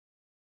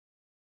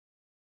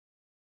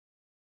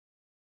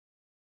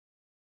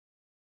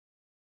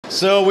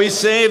So we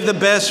saved the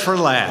best for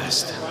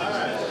last.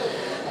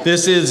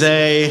 This is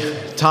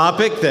a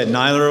topic that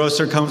neither of us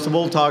are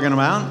comfortable talking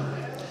about.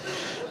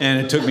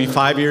 And it took me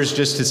 5 years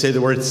just to say the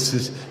word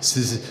sex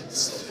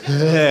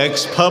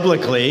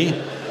publicly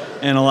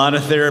and a lot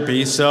of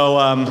therapy.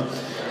 So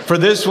for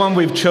this one,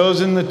 we've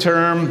chosen the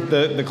term,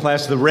 the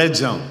class, the red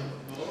zone.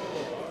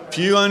 If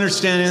you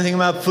understand anything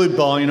about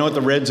football, you know what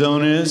the red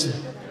zone is?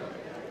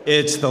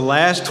 It's the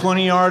last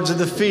 20 yards of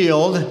the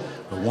field.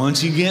 But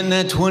once you get in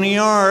that 20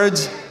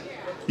 yards,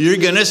 you're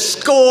going to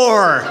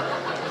score.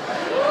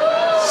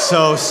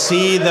 So it's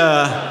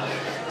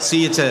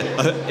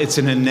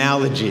an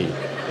analogy.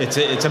 It's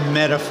a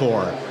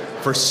metaphor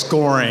for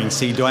scoring.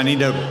 See, do I need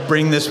to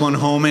bring this one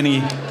home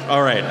any?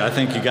 All right, I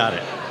think you got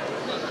it.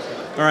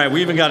 All right,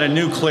 we even got a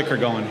new clicker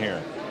going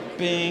here.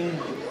 Bing.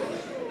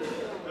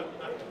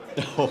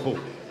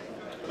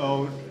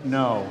 Oh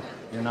no,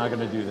 you're not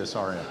going to do this,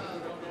 are you?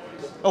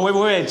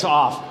 Oh, wait, it's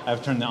off.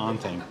 I've turned the on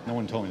thing. No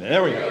one told me that.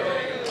 There we go.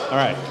 All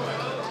right.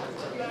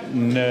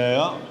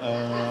 No,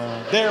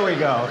 there we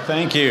go.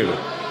 Thank you.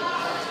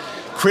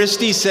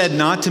 Christy said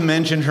not to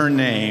mention her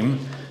name.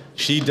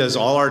 She does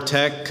all our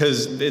tech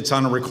because it's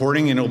on a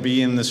recording and it'll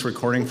be in this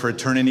recording for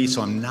eternity.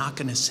 So I'm not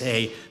going to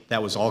say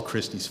that was all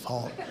Christy's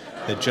fault.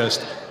 That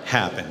just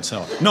happened.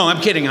 So no,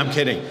 I'm kidding.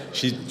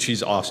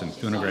 She's awesome,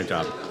 doing a great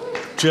job.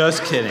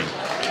 Just kidding.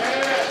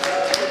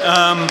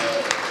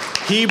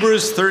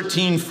 Hebrews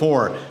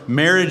 13:4.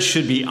 Marriage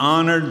should be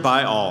honored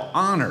by all.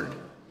 Honored.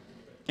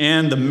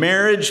 And the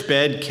marriage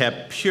bed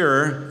kept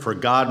pure, for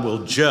God will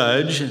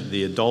judge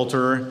the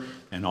adulterer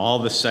and all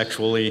the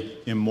sexually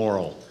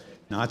immoral.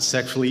 Not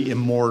sexually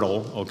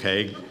immortal,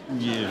 okay,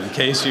 in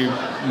case you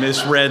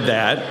misread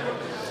that.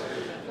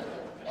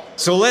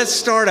 So let's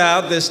start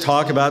out this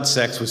talk about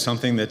sex with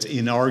something that's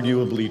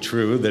inarguably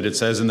true that it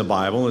says in the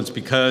Bible. It's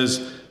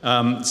because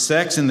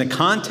sex in the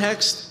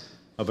context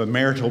of a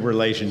marital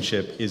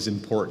relationship is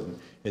important.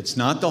 It's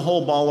not the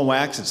whole ball of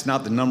wax. It's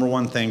not the number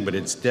one thing, but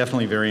it's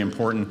definitely very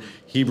important.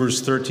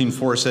 Hebrews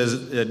 13:4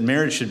 says that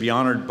marriage should be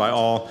honored by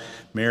all,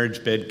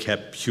 marriage bed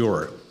kept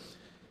pure.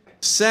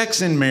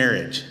 Sex in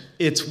marriage,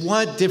 it's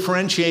what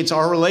differentiates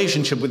our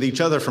relationship with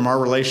each other from our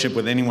relationship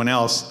with anyone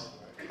else,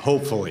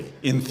 hopefully,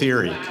 in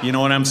theory. You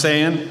know what I'm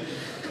saying?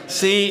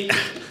 See,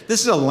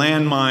 this is a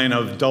landmine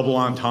of double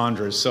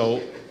entendres,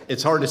 so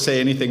it's hard to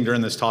say anything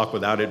during this talk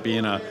without it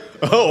being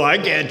oh, I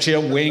get you,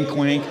 wink,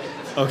 wink.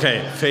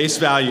 Okay, face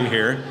value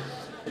here.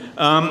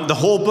 The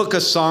whole book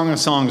of Song of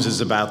Songs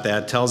is about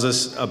that, tells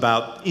us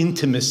about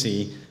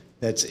intimacy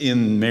that's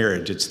in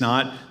marriage. It's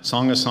not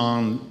Song of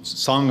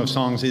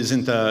Songs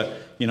isn't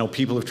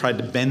people have tried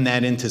to bend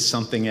that into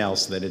something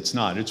else that it's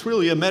not. It's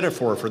really a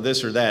metaphor for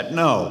this or that.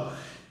 No,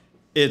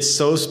 it's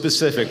so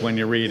specific when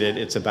you read it.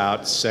 It's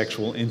about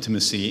sexual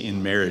intimacy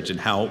in marriage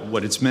and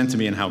what it's meant to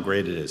be and how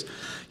great it is.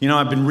 You know,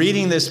 I've been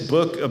reading this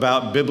book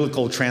about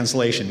biblical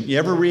translation. You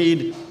ever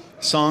read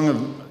Song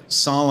of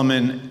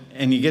Solomon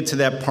and you get to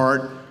that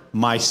part,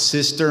 my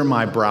sister,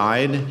 my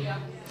bride,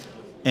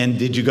 and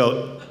did you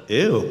go,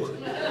 ew?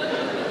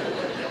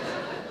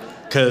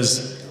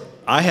 Because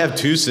I have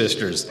two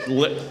sisters.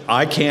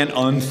 I can't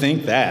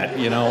unthink that,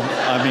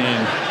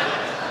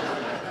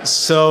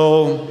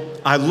 So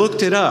I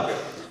looked it up.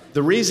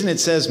 The reason it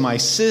says my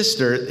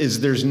sister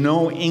is there's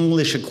no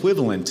English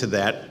equivalent to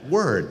that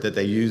word that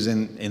they use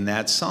in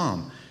that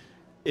psalm.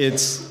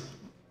 It's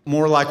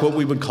more like what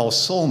we would call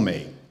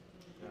soulmate.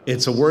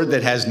 It's a word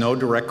that has no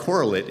direct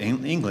correlate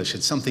in English.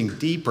 It's something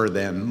deeper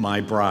than my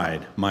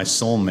bride, my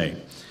soulmate.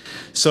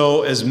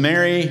 So as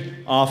Mary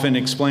often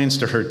explains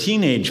to her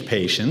teenage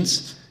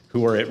patients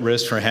who are at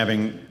risk for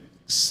having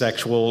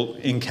sexual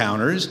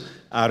encounters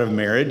out of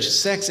marriage,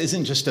 sex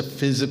isn't just a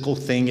physical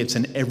thing, it's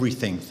an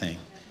everything thing.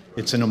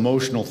 It's an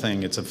emotional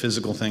thing, it's a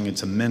physical thing,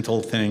 it's a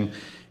mental thing,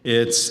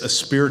 it's a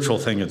spiritual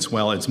thing as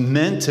well. It's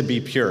meant to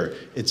be pure.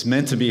 It's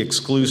meant to be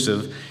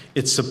exclusive.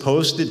 It's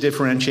supposed to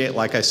differentiate,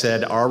 like I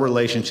said, our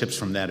relationships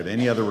from that of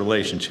any other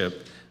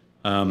relationship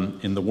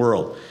in the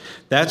world.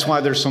 That's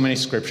why there's so many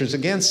scriptures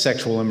against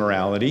sexual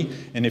immorality.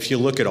 And if you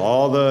look at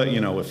all the,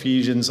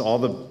 Ephesians, all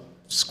the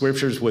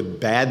scriptures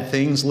with bad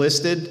things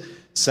listed,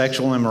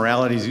 sexual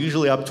immorality is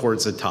usually up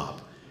towards the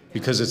top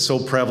because it's so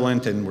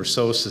prevalent and we're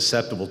so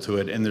susceptible to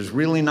it. And there's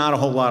really not a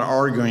whole lot of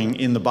arguing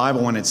in the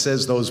Bible when it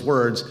says those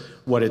words,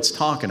 what it's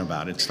talking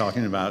about. It's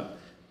talking about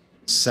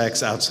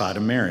sex outside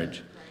of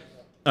marriage.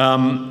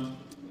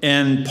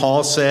 And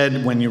Paul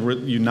said, when you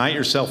unite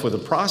yourself with a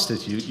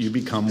prostitute, you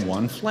become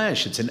one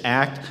flesh. It's an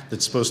act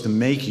that's supposed to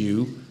make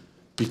you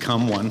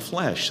become one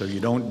flesh. So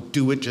you don't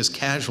do it just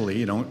casually.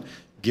 You don't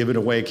give it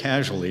away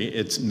casually.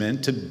 It's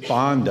meant to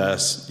bond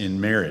us in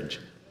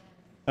marriage.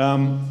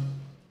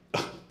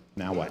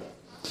 Now what?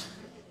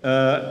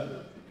 The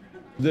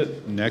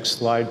next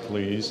slide,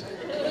 please.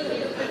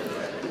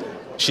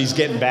 She's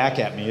getting back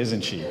at me,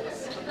 isn't she?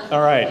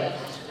 All right.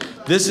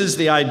 This is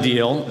the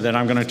ideal that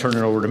I'm going to turn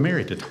it over to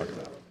Mary to talk about.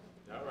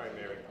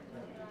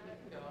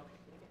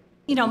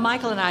 You know,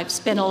 Michael and I have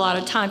spent a lot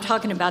of time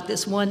talking about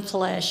this one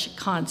flesh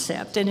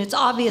concept, and it's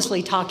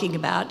obviously talking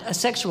about a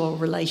sexual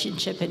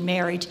relationship in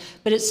marriage,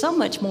 but it's so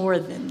much more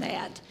than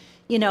that.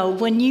 You know,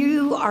 when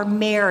you are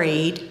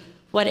married,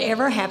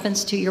 whatever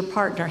happens to your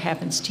partner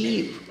happens to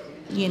you.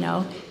 You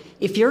know,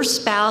 if your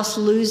spouse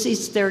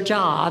loses their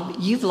job,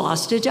 you've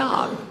lost a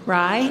job,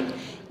 right?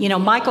 You know,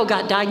 Michael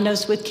got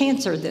diagnosed with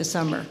cancer this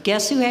summer.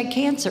 Guess who had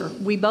cancer?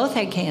 We both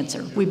had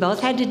cancer. We both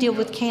had to deal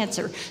with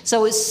cancer.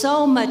 So it's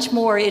so much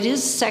more. It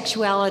is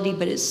sexuality,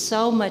 but it's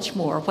so much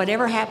more.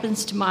 Whatever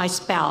happens to my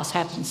spouse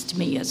happens to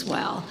me as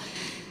well.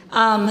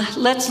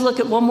 Let's look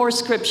at one more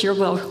scripture.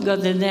 We'll go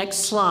to the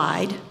next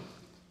slide.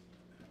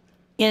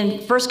 In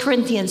 1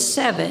 Corinthians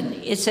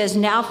 7, it says,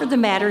 "Now for the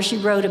matters you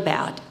wrote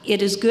about.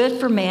 It is good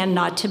for man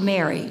not to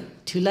marry."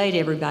 Too late,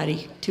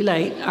 everybody. Too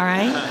late, all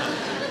right?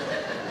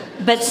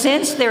 "But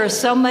since there is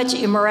so much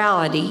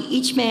immorality,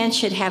 each man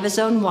should have his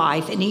own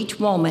wife, and each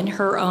woman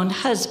her own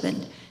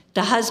husband.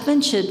 The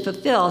husband should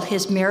fulfill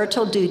his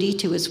marital duty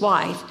to his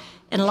wife,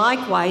 and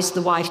likewise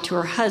the wife to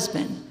her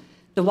husband.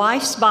 The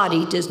wife's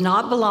body does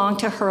not belong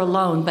to her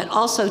alone, but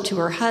also to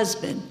her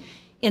husband.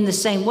 In the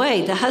same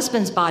way, the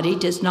husband's body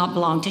does not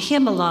belong to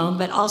him alone,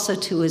 but also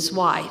to his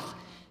wife.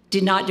 Do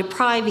not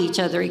deprive each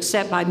other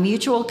except by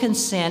mutual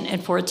consent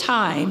and for a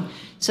time,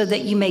 so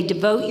that you may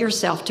devote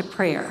yourself to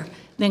prayer.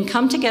 Then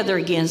come together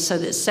again so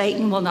that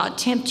Satan will not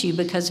tempt you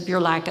because of your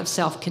lack of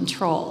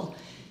self-control."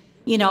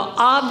 You know,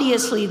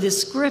 obviously the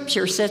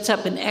scripture sets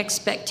up an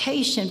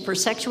expectation for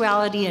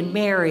sexuality and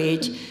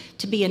marriage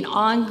to be an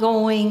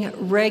ongoing,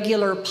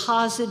 regular,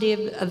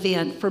 positive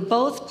event for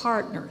both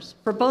partners.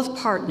 For both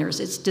partners.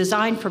 It's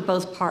designed for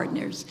both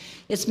partners.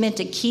 It's meant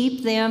to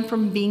keep them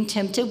from being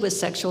tempted with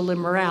sexual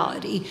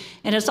immorality.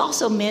 And it's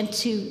also meant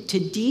to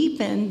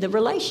deepen the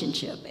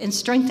relationship and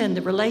strengthen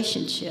the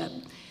relationship.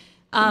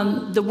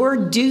 The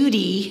word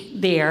duty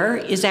there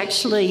is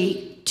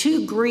actually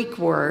two Greek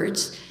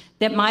words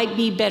that might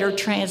be better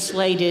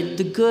translated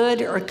the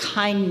good or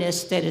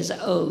kindness that is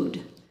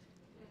owed.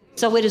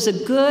 So it is a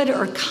good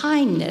or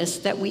kindness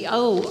that we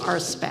owe our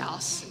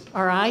spouse,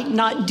 all right?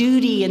 Not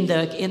duty in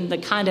the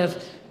kind of,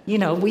 you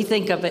know, we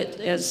think of it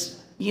as,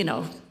 you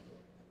know,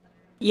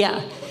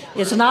 yeah,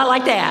 it's not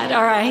like that,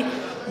 all right?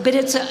 But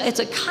it's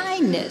a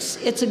kindness.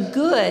 It's a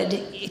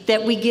good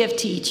that we give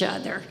to each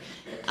other.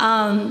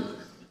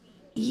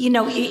 You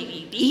know,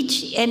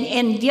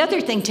 and the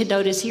other thing to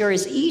notice here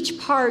is each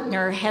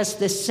partner has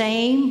the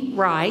same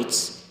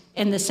rights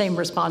and the same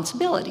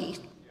responsibility,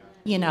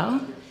 you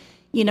know?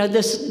 You know,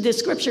 this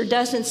scripture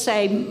doesn't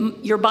say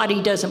your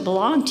body doesn't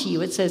belong to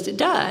you. It says it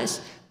does,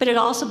 but it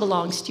also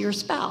belongs to your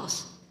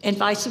spouse and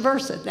vice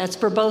versa. That's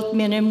for both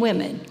men and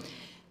women.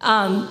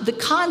 The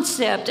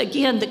concept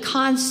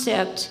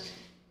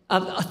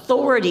of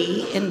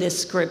authority in this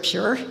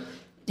scripture,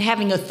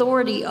 having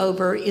authority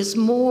over, is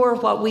more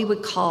what we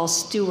would call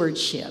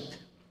stewardship.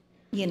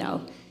 You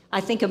know, I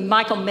think of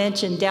Michael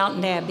mentioned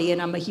Downton Abbey,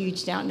 and I'm a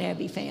huge Downton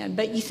Abbey fan,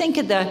 but you think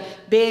of the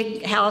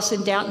big house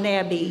in Downton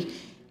Abbey,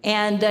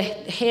 and the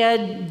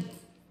head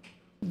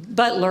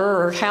butler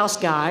or house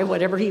guy,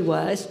 whatever he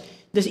was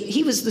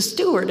the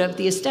steward of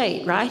the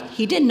estate, right?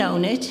 He didn't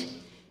own it,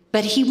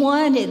 but he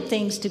wanted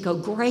things to go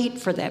great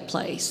for that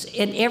place.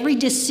 And every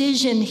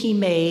decision he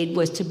made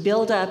was to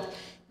build up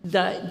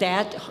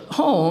that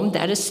home,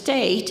 that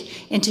estate,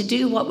 and to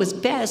do what was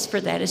best for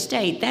that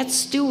estate. That's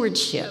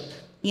stewardship,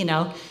 you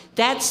know.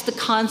 That's the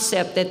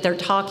concept that they're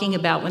talking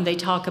about when they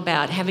talk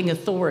about having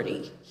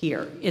authority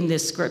here in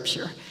this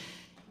scripture.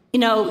 You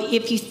know,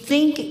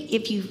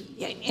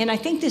 and I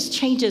think this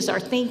changes our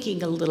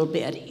thinking a little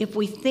bit. If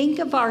we think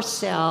of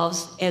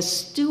ourselves as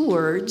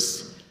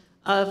stewards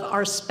of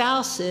our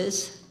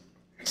spouse's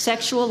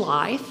sexual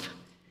life,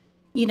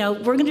 you know,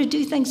 we're going to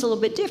do things a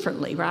little bit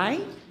differently,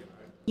 right?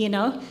 You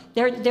know,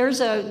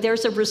 there's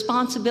a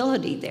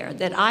responsibility there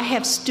that I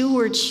have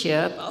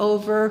stewardship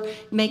over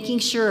making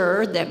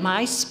sure that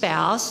my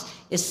spouse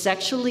is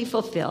sexually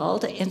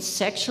fulfilled and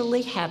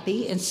sexually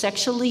happy and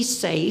sexually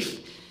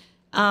safe.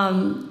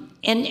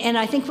 And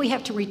I think we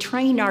have to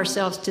retrain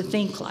ourselves to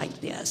think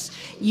like this.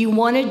 You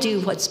want to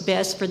do what's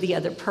best for the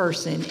other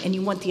person, and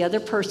you want the other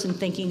person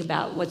thinking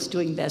about what's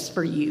doing best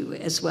for you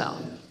as well.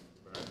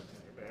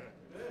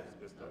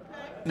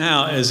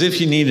 Now, as if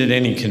you needed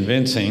any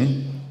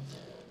convincing,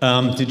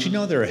 did you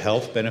know there are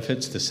health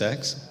benefits to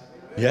sex?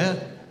 Yeah,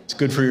 it's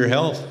good for your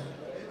health.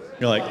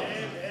 You're like,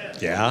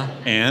 yeah,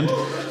 and?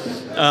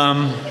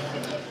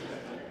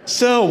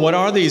 So what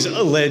are these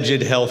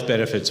alleged health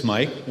benefits,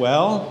 Mike?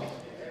 Well,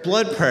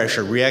 blood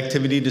pressure,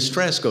 reactivity to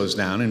stress goes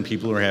down in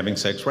people who are having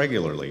sex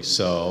regularly.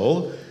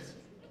 So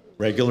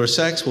regular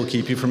sex will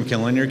keep you from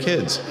killing your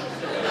kids,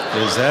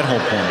 is that whole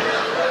point.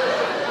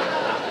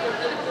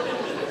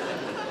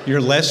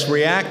 You're less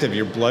reactive.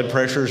 Your blood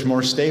pressure is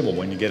more stable.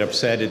 When you get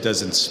upset, it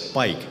doesn't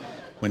spike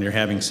when you're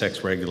having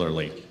sex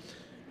regularly.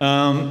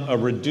 A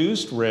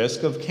reduced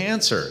risk of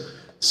cancer.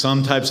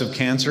 Some types of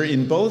cancer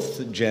in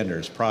both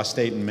genders,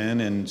 prostate in men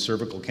and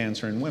cervical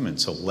cancer in women.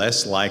 So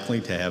less likely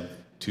to have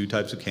two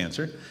types of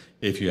cancer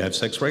if you have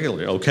sex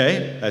regularly.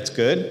 Okay, that's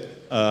good.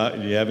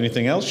 Do you have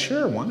anything else?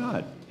 Sure, why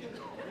not?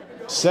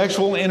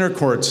 Sexual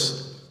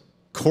intercourse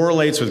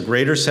correlates with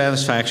greater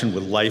satisfaction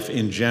with life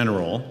in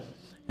general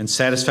and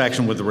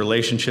satisfaction with the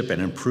relationship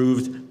and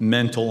improved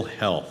mental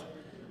health.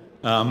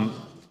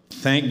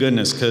 Thank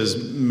goodness,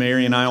 because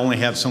Mary and I only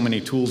have so many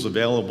tools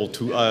available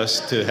to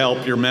us to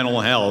help your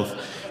mental health.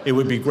 It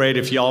would be great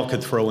if y'all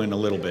could throw in a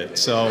little bit.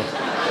 So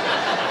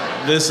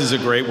this is a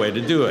great way to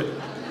do it.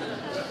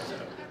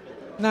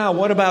 Now,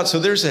 what about, so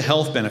there's the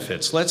health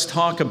benefits. Let's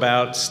talk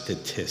about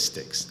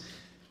statistics.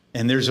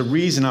 And there's a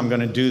reason I'm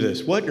going to do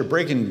this. What, you're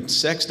breaking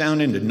sex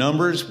down into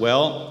numbers?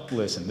 Well,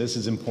 listen, this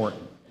is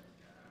important.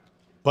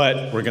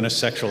 But we're going to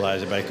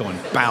sexualize it by going,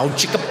 bow,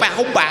 chicka,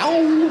 bow,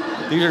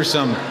 bow. These are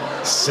some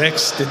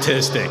sex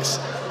statistics.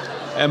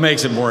 That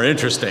makes it more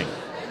interesting.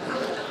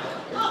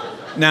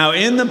 Now,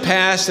 in the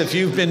past, if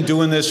you've been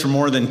doing this for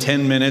more than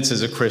 10 minutes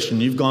as a Christian,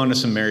 you've gone to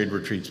some married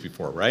retreats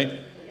before, right?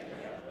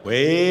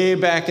 Way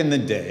back in the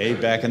day,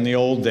 back in the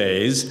old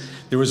days,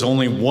 there was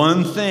only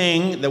one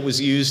thing that was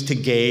used to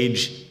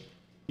gauge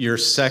your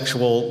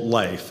sexual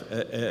life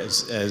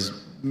as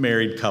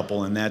married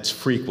couple, and that's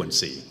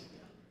frequency.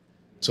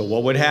 So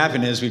what would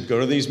happen is we'd go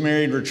to these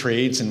married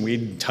retreats and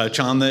we'd touch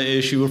on the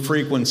issue of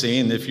frequency,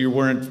 and if you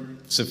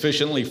weren't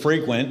sufficiently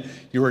frequent,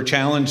 you were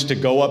challenged to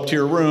go up to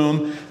your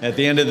room at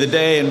the end of the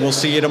day and we'll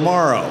see you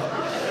tomorrow.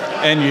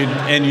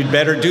 And you'd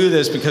better do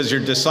this because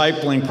your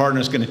discipling partner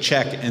is going to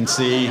check and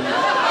see,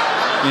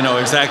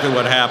 exactly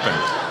what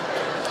happened.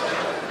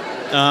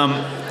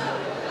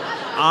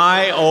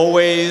 I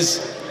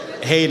always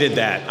hated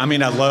that. I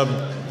mean, I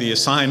loved the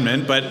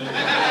assignment, but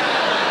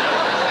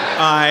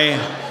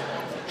I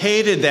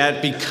hated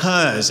that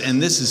because, and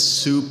this is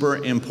super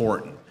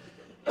important,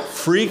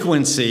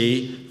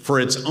 frequency for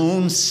its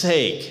own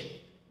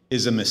sake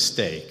is a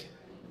mistake,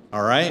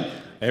 all right?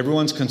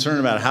 Everyone's concerned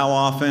about how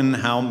often,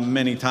 how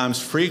many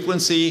times.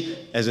 Frequency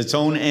as its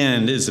own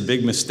end is a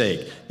big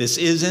mistake. This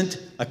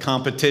isn't a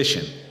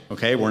competition,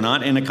 okay? We're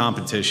not in a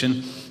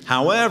competition.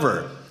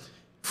 However,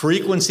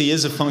 frequency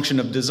is a function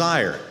of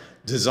desire.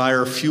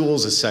 Desire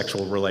fuels a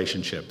sexual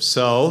relationship.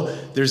 So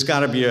there's got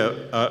to be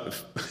a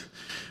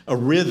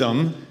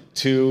rhythm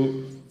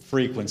to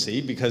frequency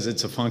because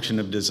it's a function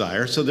of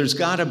desire. So there's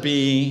got to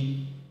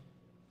be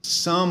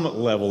some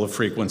level of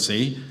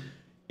frequency.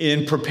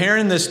 In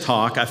preparing this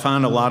talk, I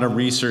found a lot of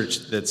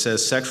research that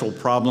says sexual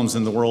problems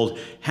in the world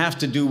have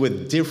to do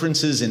with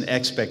differences in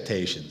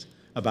expectations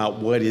about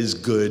what is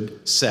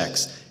good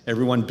sex.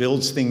 Everyone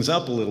builds things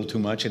up a little too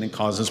much and it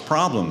causes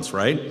problems,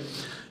 right?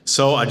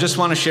 So I just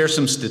want to share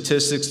some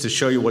statistics to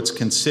show you what's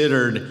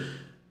considered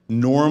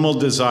normal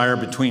desire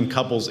between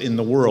couples in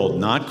the world,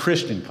 not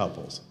Christian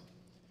couples.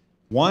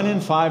 1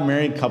 in 5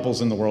 married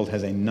couples in the world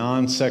has a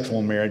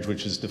non-sexual marriage,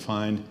 which is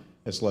defined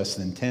as less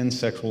than 10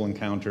 sexual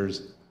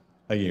encounters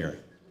a year.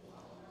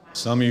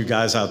 Some of you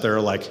guys out there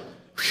are like,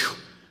 phew,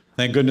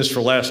 thank goodness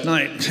for last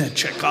night.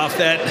 Check off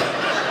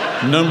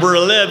that number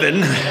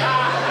 11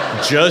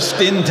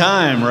 just in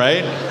time,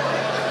 right?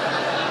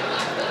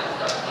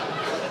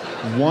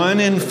 1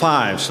 in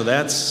 5, so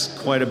that's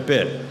quite a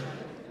bit.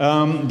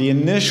 The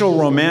initial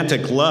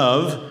romantic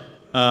love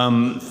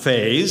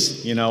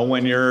phase,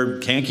 when you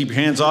can't keep your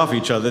hands off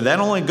each other, that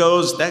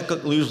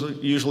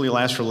usually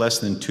lasts for less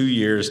than 2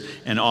 years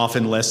and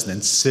often less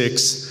than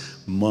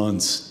 6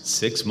 months.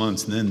 6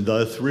 months, and then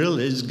the thrill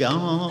is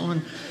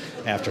gone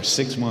after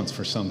 6 months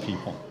for some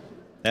people.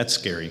 That's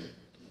scary.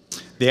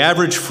 The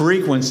average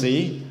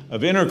frequency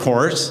of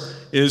intercourse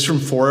is from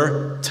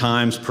 4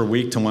 times per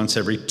week to once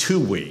every 2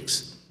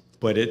 weeks.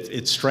 But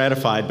it's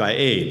stratified by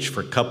age.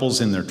 For couples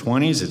in their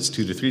 20s, it's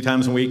 2 to 3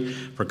 times a week.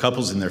 For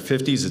couples in their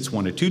 50s, it's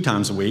 1 to 2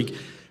 times a week.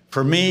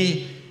 For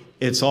me,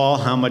 it's all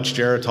how much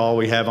Geritol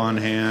we have on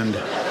hand.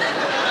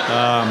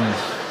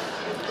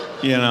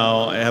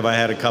 Have I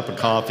had a cup of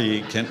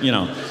coffee?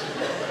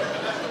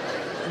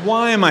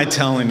 Why am I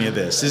telling you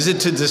this? Is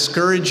it to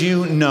discourage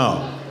you?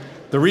 No.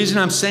 The reason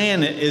I'm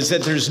saying it is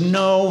that there's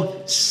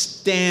no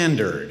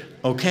standard.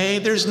 Okay?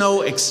 There's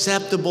no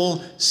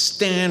acceptable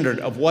standard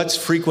of what's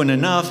frequent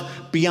enough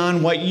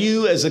beyond what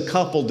you as a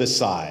couple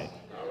decide.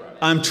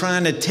 I'm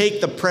trying to take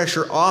the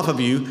pressure off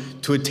of you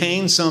to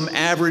attain some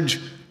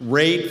average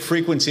rate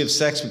frequency of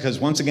sex because,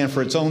 once again,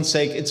 for its own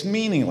sake, it's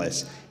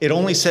meaningless. It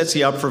only sets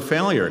you up for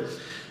failure.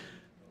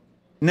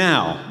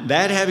 Now,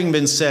 that having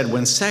been said,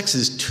 when sex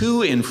is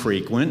too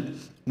infrequent,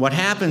 what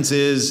happens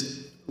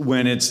is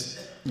when it's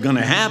going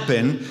to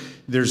happen,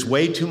 there's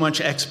way too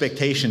much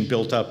expectation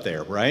built up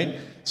there, right?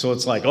 So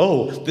it's like,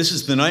 oh, this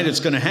is the night it's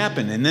going to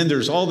happen. And then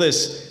there's all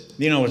this,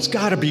 it's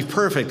got to be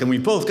perfect. And we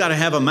both got to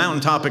have a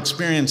mountaintop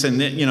experience. And,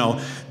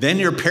 then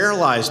you're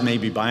paralyzed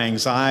maybe by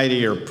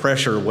anxiety or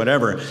pressure or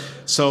whatever.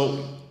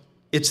 So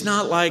it's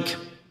not like,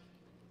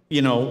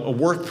 a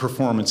work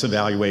performance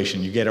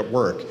evaluation you get at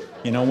work.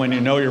 When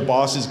your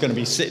boss is going to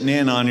be sitting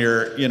in on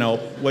your,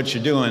 what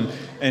you're doing.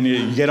 And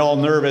you get all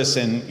nervous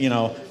and,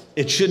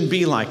 it shouldn't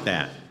be like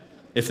that,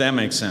 if that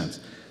makes sense.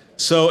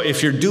 So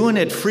if you're doing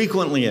it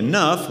frequently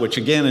enough, which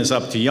again is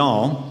up to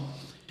y'all,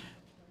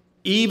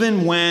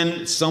 Even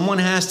when someone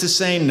has to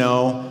say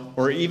no,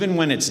 or even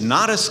when it's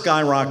not a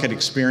skyrocket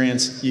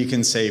experience, you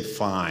can say,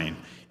 fine.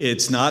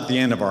 It's not the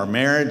end of our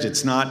marriage.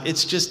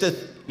 It's just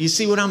you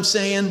see what I'm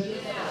saying?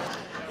 Yeah.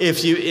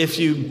 If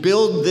you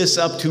build this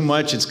up too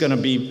much, it's going to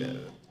be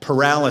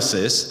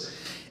paralysis.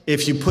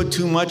 If you put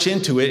too much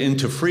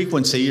into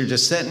frequency, you're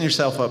just setting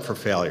yourself up for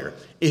failure.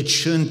 It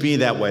shouldn't be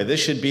that way. This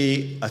should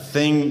be a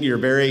thing you're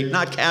very,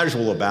 not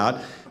casual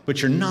about,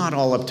 but you're not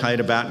all uptight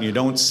about, and you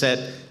don't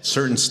set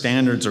certain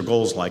standards or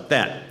goals like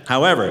that.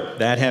 However,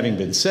 that having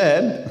been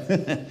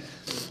said,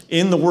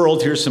 in the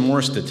world, here's some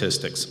more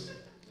statistics.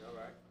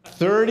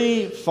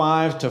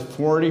 35 to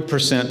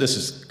 40%, this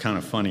is kind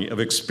of funny, of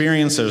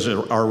experiences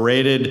are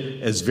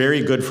rated as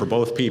very good for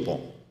both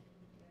people.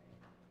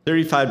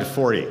 35 to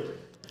 40.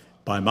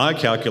 By my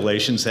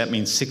calculations, that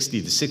means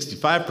 60 to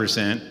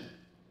 65%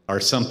 are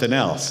something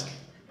else.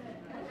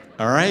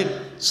 All right?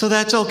 So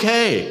that's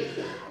okay.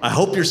 I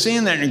hope you're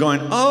seeing that and you're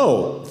going,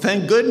 oh,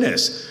 thank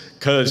goodness.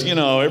 Because,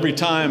 every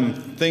time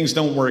things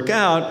don't work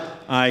out,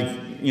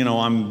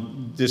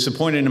 I'm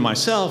disappointed in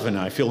myself and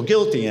I feel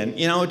guilty. And,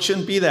 it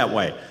shouldn't be that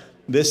way.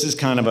 This is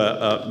kind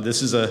of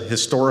this is a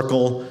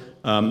historical,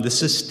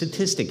 this is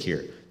statistic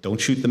here. Don't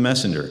shoot the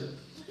messenger.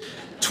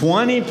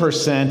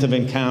 20% of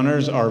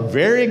encounters are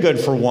very good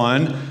for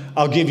one.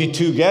 I'll give you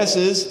 2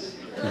 guesses.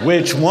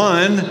 Which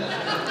one?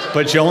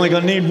 But you're only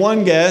going to need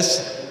 1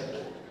 guess.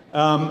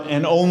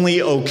 And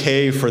only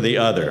okay for the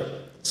other.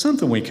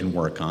 Something we can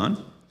work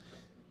on.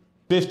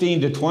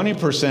 15 to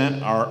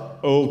 20% are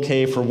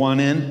okay for one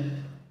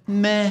and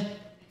meh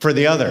for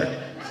the other.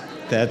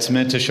 That's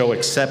meant to show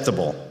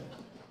acceptable.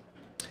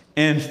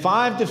 And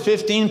 5 to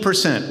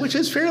 15%, which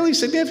is fairly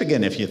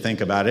significant if you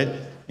think about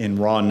it in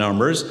raw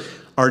numbers,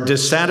 are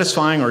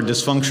dissatisfying or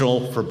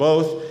dysfunctional for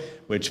both,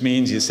 which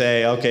means you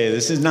say, okay,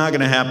 this is not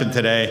going to happen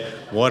today.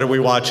 What are we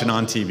watching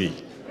on TV?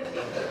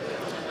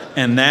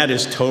 And that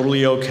is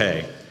totally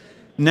okay.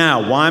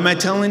 Now, why am I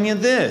telling you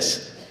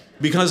this?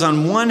 Because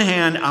on one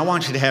hand, I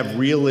want you to have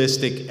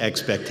realistic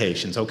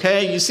expectations,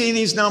 okay? You see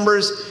these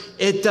numbers?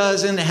 It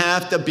doesn't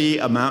have to be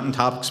a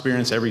mountaintop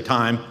experience every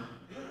time.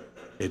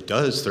 It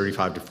does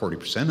 35 to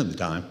 40% of the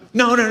time.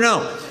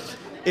 No.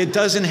 It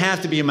doesn't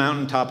have to be a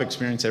mountaintop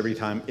experience every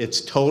time.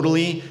 It's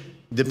totally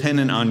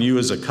dependent on you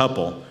as a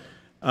couple.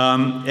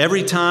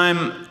 Every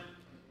time,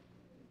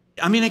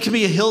 it can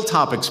be a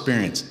hilltop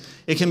experience.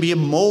 It can be a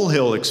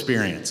molehill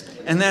experience.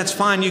 And that's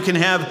fine. You can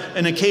have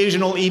an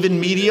occasional, even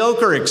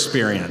mediocre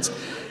experience.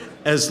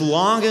 As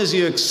long as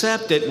you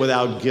accept it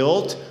without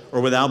guilt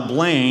or without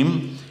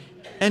blame,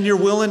 and you're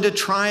willing to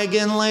try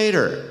again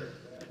later.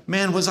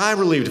 Man, was I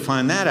relieved to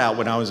find that out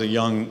when I was a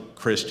young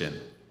Christian.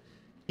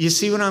 You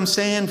see what I'm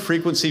saying?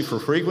 Frequency for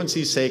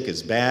frequency's sake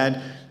is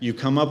bad. You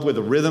come up with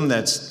a rhythm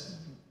that's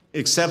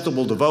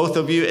acceptable to both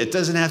of you. It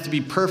doesn't have to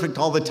be perfect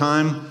all the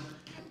time,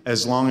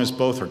 as long as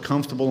both are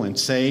comfortable and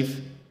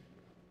safe.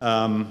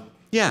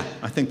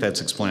 I think that's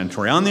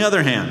explanatory. On the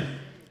other hand,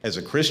 as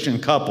a Christian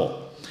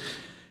couple,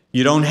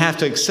 you don't have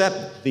to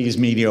accept these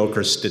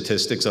mediocre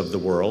statistics of the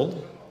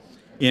world.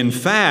 In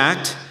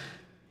fact,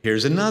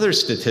 here's another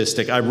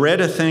statistic. I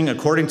read a thing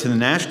according to the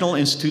National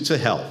Institutes of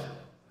Health.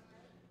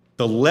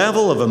 The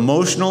level of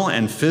emotional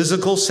and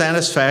physical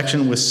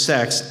satisfaction with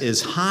sex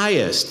is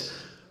highest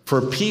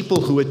for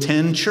people who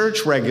attend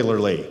church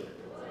regularly.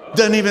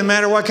 Doesn't even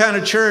matter what kind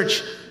of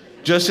church,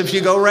 just if you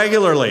go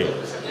regularly.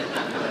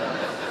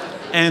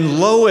 And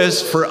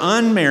lowest for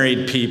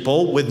unmarried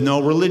people with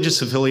no religious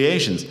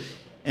affiliations.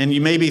 And you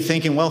may be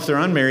thinking, well, if they're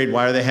unmarried,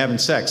 why are they having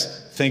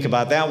sex? Think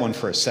about that one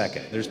for a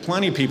second. There's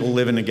plenty of people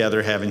living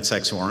together having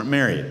sex who aren't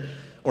married,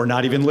 or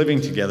not even living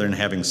together and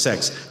having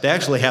sex. They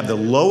actually have the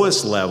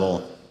lowest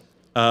level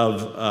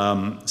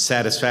of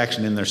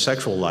satisfaction in their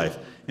sexual life.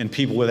 And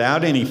people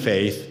without any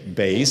faith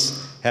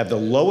base have the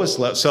lowest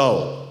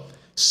level.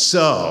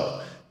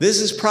 So, this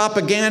is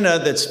propaganda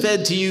that's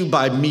fed to you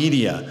by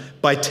media,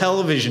 by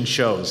television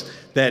shows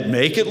that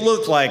make it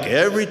look like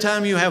every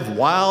time you have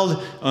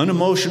wild,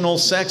 unemotional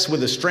sex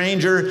with a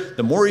stranger,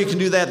 the more you can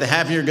do that, the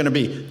happier you're going to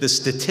be. The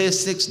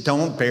statistics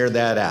don't bear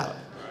that out.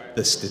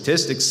 The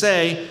statistics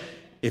say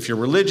if you're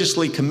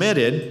religiously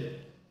committed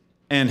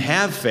and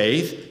have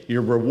faith,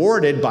 you're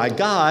rewarded by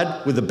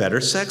God with a better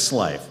sex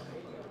life.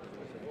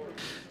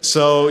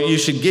 So you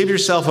should give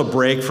yourself a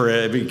break for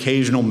an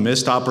occasional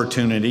missed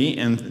opportunity,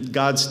 and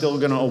God's still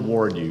going to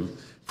award you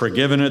for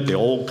giving it the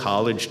old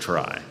college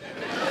try.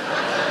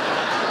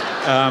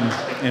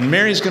 And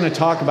Mary's going to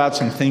talk about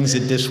some things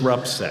that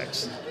disrupt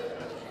sex.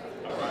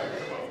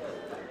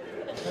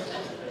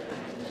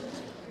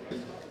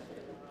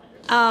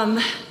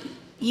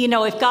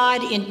 If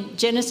God, in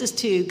Genesis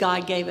 2,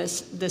 God gave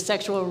us the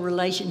sexual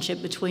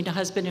relationship between a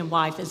husband and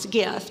wife as a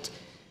gift.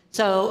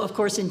 So, of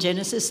course, in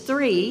Genesis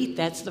 3,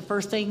 that's the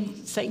first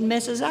thing Satan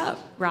messes up,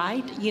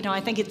 right?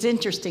 I think it's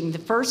interesting. The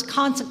first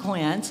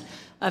consequence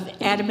of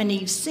Adam and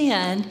Eve's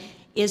sin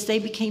is they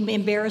became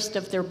embarrassed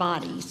of their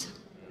bodies.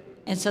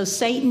 And so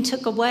Satan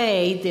took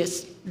away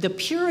the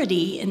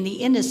purity and the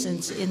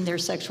innocence in their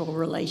sexual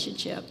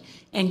relationship.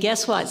 And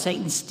guess what?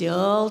 Satan's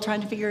still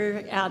trying to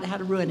figure out how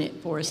to ruin it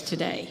for us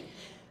today.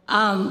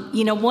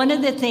 One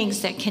of the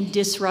things that can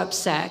disrupt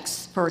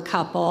sex for a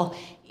couple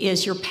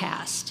is your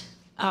past.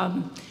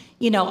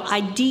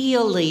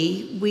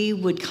 Ideally, we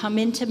would come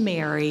into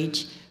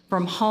marriage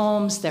from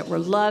homes that were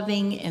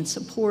loving and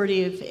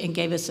supportive and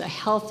gave us a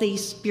healthy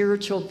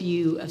spiritual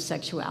view of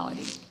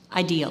sexuality,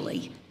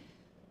 ideally.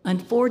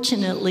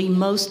 Unfortunately,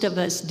 most of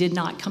us did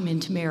not come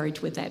into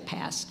marriage with that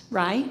past,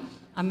 right?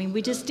 I mean,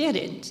 we just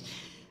didn't.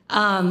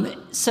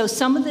 So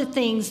some of the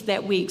things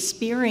that we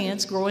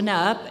experience growing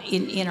up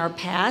in our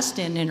past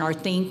and in our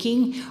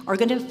thinking are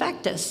going to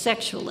affect us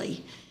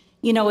sexually.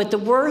 At the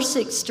worst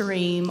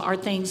extreme are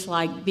things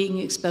like being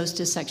exposed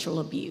to sexual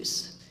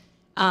abuse.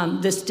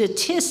 The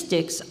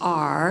statistics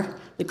are,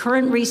 the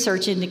current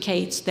research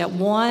indicates that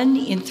 1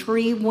 in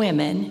 3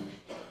 women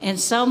and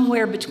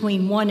somewhere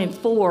between 1 in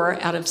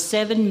 4 out of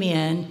 7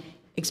 men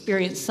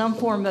experienced some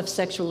form of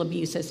sexual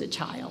abuse as a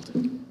child.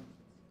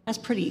 That's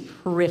pretty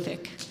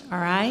horrific, all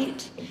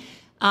right?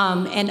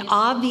 And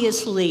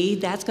obviously,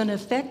 that's going to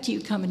affect you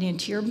coming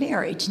into your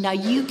marriage. Now,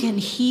 you can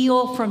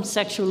heal from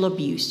sexual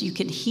abuse. You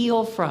can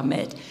heal from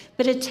it,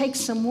 but it takes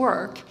some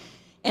work.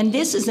 And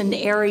this is an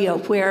area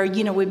where,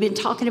 we've been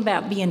talking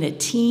about being a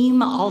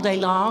team all day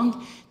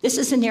long. This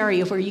is an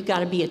area where you got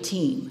to be a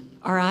team,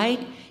 all right?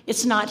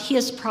 It's not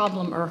his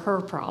problem or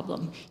her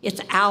problem.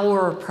 It's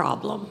our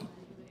problem.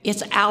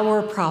 It's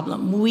our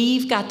problem.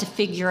 We've got to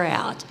figure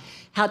out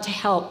how to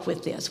help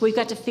with this. We've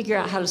got to figure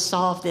out how to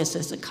solve this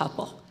as a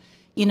couple.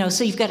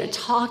 So you've got to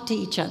talk to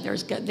each other.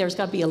 There's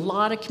got to be a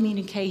lot of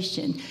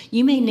communication.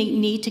 You may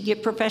need to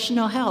get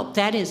professional help.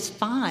 That is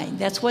fine.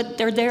 That's what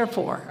they're there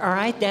for, all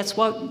right? That's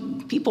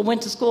what people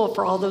went to school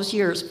for all those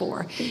years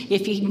for.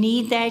 If you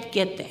need that,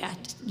 get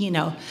that,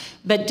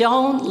 But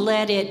don't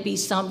let it be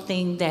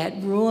something that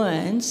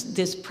ruins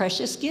this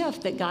precious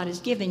gift that God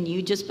has given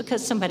you just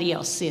because somebody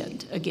else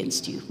sinned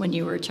against you when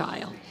you were a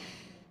child.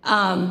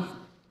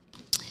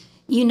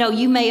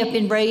 You may have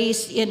been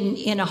raised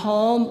in a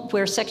home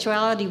where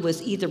sexuality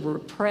was either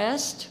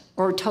repressed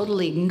or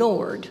totally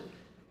ignored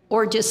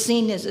or just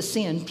seen as a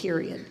sin,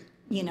 period.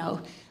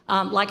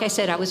 Like I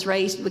said, I was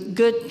raised with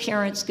good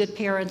parents,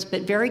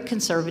 but very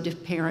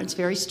conservative parents,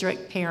 very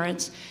strict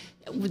parents.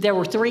 There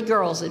were 3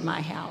 girls in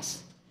my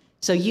house.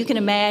 So you can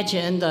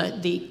imagine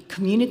the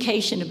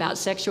communication about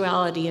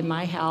sexuality in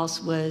my house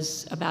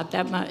was about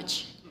that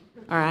much,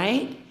 all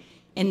right?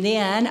 And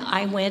then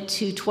I went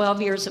to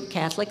 12 years of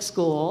Catholic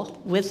school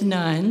with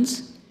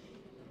nuns,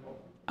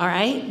 all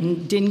right?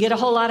 And didn't get a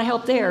whole lot of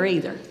help there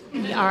either,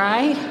 all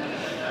right?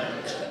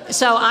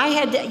 So I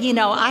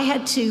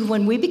had to,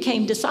 when we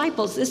became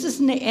disciples, this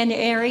is an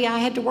area I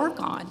had to work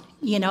on,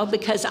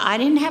 because I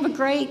didn't have a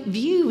great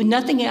view.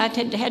 Nothing, I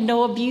had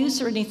no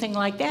abuse or anything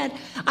like that.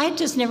 I had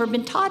just never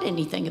been taught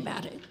anything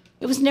about it.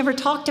 It was never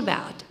talked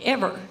about,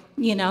 ever.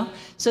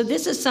 So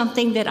this is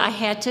something that I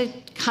had to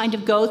kind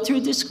of go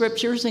through the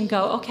scriptures and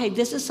go, okay,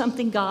 this is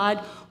something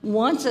God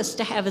wants us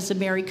to have as a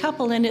married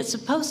couple, and it's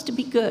supposed to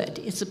be good.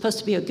 It's supposed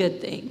to be a good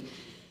thing.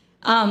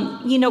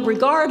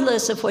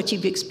 Regardless of what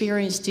you've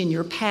experienced in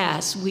your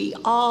past, we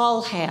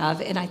all have,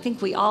 and I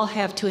think we all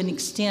have to an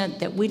extent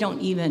that we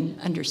don't even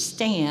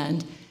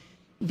understand,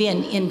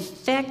 been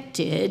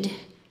infected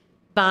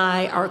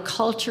by our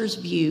culture's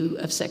view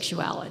of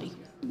sexuality.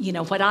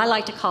 What I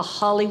like to call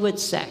Hollywood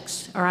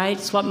sex, all right?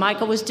 It's what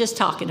Michael was just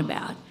talking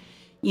about.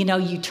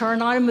 You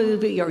turn on a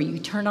movie or you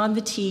turn on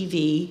the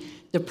TV,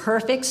 the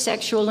perfect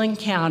sexual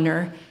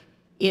encounter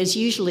is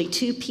usually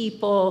 2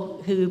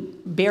 people who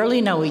barely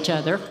know each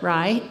other,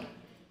 right?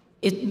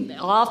 It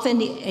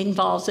often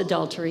involves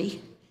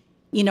adultery.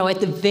 At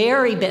the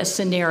very best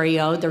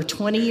scenario, they're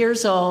 20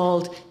 years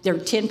old, they're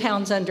 10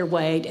 pounds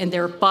underweight, and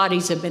their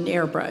bodies have been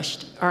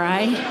airbrushed, all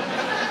right?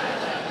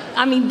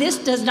 I mean, this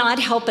does not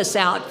help us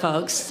out,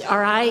 folks, all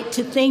right?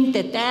 To think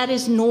that that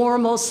is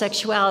normal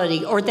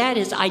sexuality or that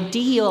is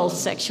ideal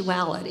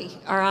sexuality,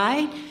 all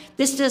right?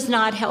 This does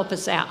not help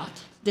us out.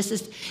 This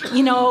is,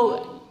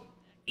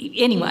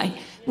 anyway,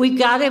 we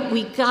got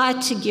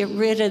to get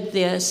rid of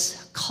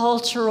this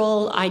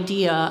cultural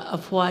idea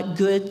of what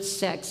good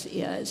sex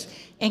is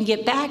and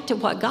get back to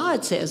what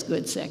God says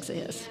good sex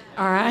is,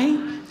 all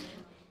right?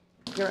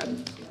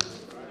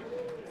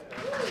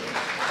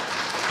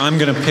 I'm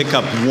going to pick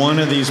up one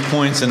of these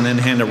points and then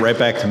hand it right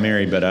back to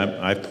Mary, but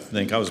I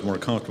think I was more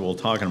comfortable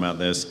talking about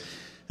this.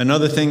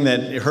 Another thing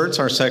that hurts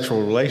our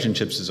sexual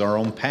relationships is our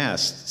own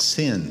past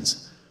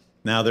sins.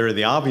 Now, there are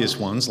the obvious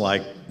ones,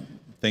 like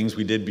things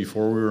we did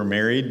before we were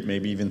married,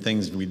 maybe even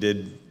things we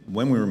did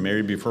when we were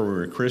married before we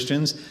were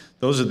Christians.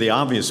 Those are the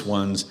obvious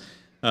ones.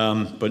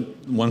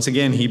 But once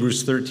again,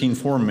 Hebrews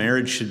 13:4,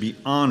 marriage should be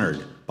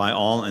honored by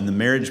all, and the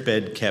marriage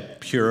bed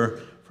kept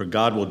pure, for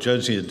God will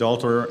judge the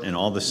adulterer and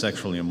all the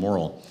sexually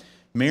immoral.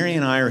 Mary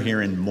and I are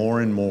hearing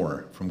more and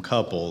more from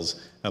couples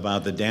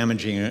about the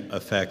damaging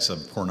effects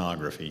of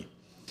pornography.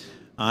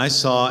 I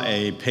saw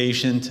a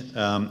patient,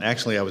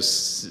 actually I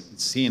was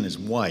seeing his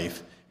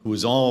wife, who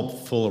was all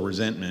full of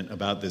resentment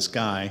about this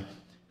guy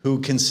who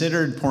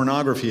considered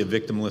pornography a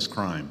victimless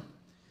crime.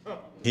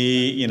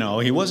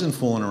 He wasn't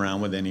fooling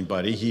around with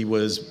anybody.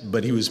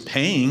 But he was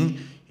paying.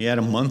 He had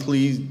a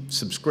monthly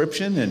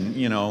subscription,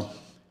 and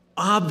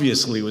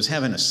obviously was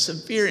having a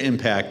severe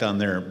impact on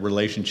their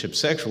relationship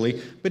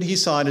sexually. But he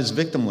saw it as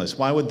victimless.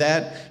 Why would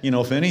that?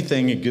 If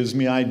anything, it gives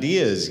me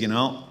ideas.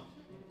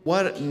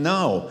 What?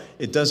 No,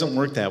 it doesn't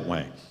work that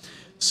way.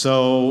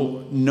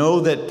 So know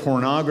that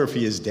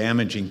pornography is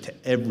damaging to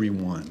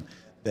everyone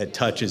that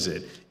touches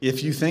it.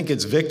 If you think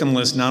it's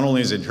victimless, not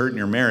only is it hurting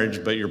your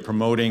marriage, but you're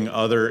promoting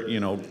other,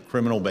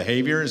 criminal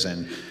behaviors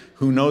and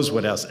who knows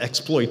what else,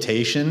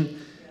 exploitation.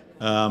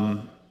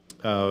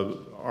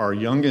 Our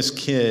youngest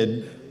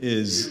kid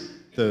is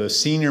the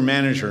senior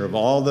manager of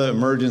all the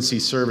emergency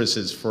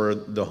services for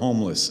the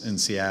homeless in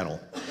Seattle,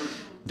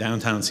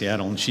 downtown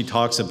Seattle, and she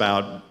talks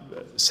about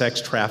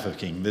sex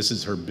trafficking. This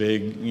is her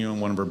big,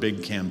 one of her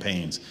big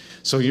campaigns.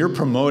 So you're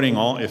promoting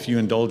if you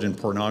indulge in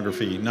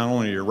pornography, not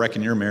only you're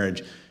wrecking your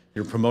marriage,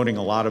 you're promoting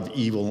a lot of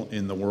evil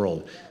in the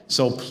world.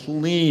 So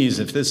please,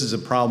 if this is a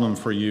problem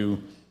for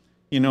you,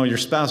 your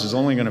spouse is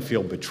only going to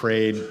feel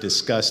betrayed,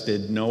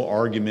 disgusted. No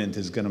argument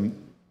is going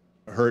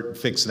to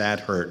fix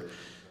that hurt.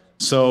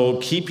 So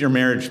keep your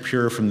marriage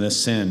pure from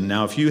this sin.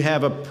 Now, if you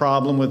have a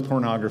problem with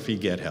pornography,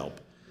 get help.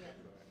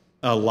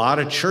 A lot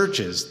of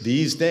churches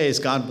these days,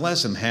 God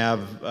bless them,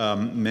 have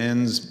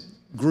men's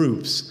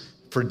groups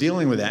for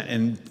dealing with that.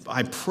 And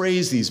I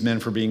praise these men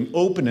for being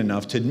open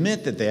enough to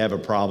admit that they have a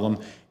problem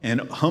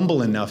and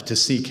humble enough to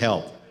seek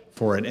help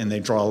for it. And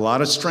they draw a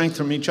lot of strength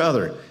from each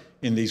other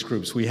in these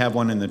groups. We have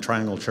one in the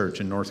Triangle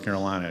Church in North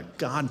Carolina.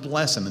 God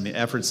bless them and the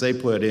efforts they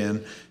put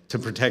in to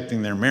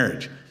protecting their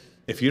marriage.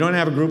 If you don't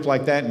have a group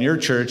like that in your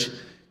church,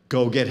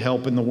 go get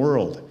help in the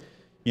world.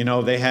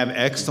 They have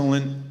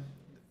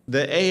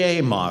the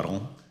AA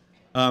model,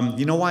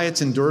 you know why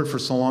it's endured for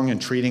so long in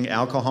treating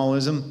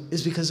alcoholism?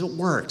 Is because it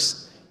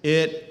works.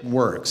 It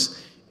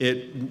works.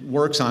 It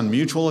works on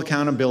mutual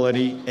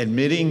accountability,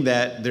 admitting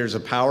that there's a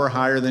power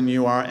higher than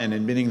you are, and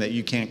admitting that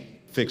you can't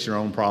fix your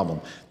own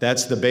problem.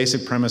 That's the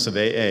basic premise of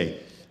AA.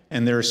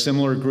 And there are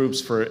similar groups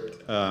for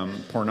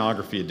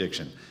pornography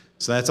addiction.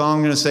 So that's all I'm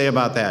going to say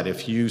about that.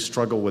 If you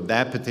struggle with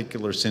that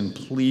particular sin,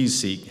 please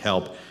seek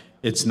help.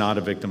 It's not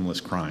a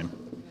victimless crime.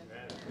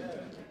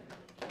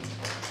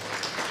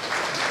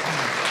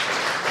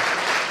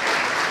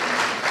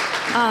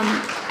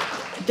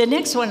 The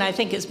next one I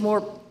think is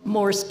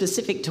more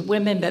specific to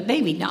women, but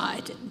maybe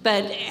not.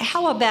 But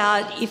how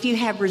about if you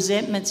have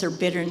resentments or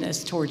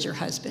bitterness towards your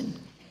husband?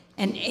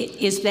 And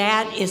is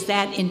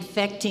that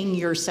infecting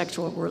your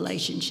sexual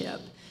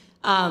relationship?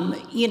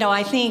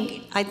 I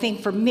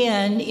think for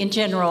men in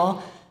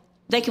general,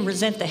 they can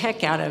resent the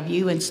heck out of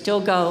you and still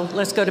go,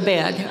 let's go to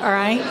bed, all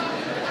right?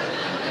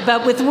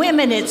 But with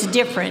women, it's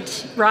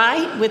different,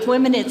 right? With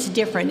women, it's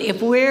different.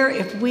 If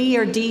we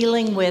are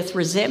dealing with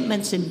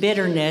resentments and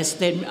bitterness,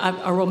 then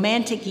a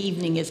romantic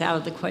evening is out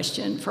of the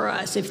question for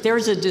us. If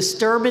there's a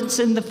disturbance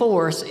in the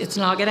force, it's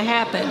not going to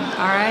happen,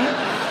 all right?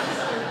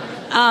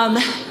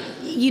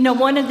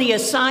 One of the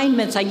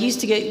assignments I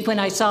used to get when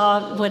I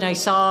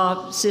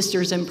saw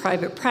sisters in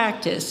private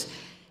practice,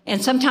 and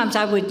sometimes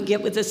I would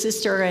get with a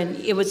sister and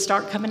it would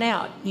start coming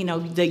out,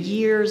 the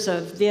years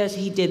of this,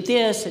 he did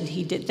this and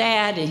he did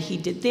that and he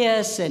did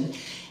this and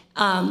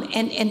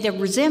the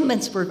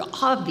resentments were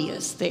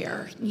obvious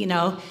there,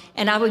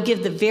 and I would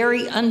give the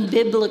very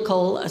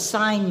unbiblical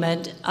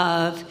assignment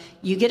of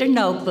you get a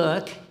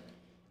notebook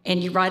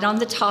and you write on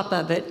the top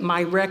of it,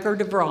 my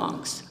record of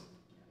wrongs,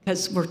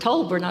 because we're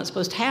told we're not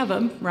supposed to have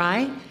them,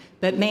 right?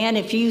 But man,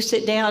 if you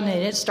sit down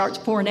and it starts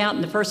pouring out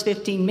in the first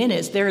 15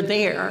 minutes, they're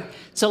there.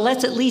 So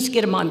let's at least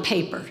get them on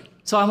paper.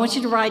 So I want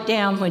you to write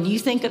down when you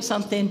think of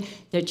something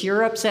that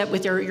you're upset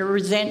with or you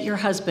resent your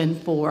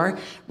husband for,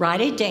 write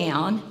it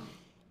down,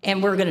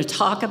 and we're going to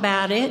talk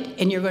about it,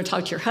 and you're going to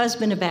talk to your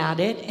husband about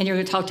it, and you're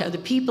going to talk to other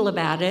people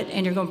about it,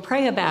 and you're going to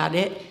pray about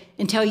it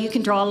until you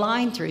can draw a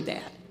line through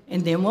that.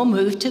 And then we'll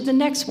move to the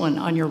next one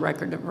on your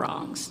record of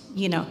wrongs,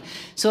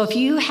 So if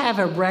you have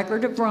a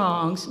record of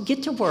wrongs,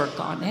 get to work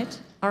on it.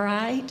 All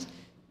right?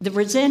 The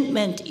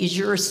resentment is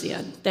your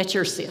sin. That's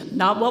your sin.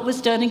 Not what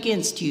was done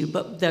against you,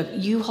 but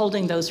you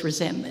holding those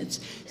resentments.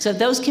 So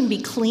those can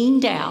be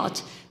cleaned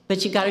out,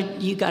 but you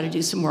got to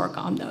do some work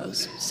on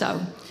those.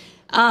 So,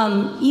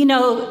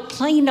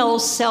 plain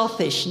old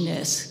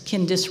selfishness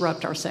can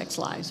disrupt our sex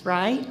lives,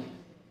 right?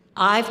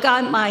 I've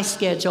got my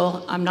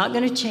schedule. I'm not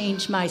going to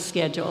change my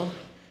schedule.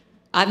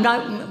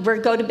 We're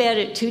go to bed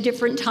at 2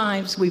 different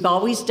times. We've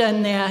always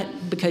done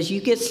that because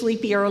you get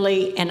sleepy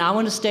early and I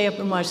want to stay up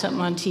and watch something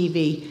on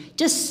TV.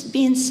 Just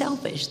being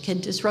selfish can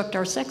disrupt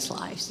our sex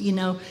lives.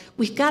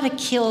 We've got to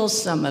kill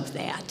some of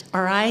that,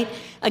 all right?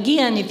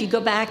 Again, if you go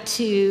back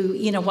to,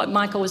 what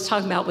Michael was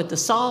talking about with the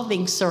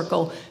solving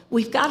circle,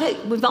 we've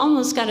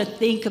almost got to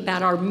think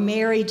about our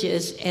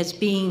marriages as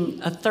being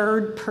a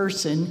third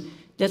person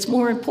that's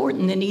more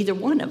important than either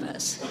one of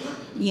us,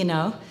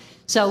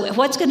 So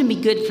what's going to be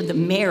good for the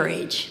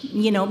marriage?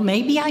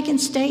 Maybe I can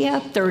stay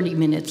up 30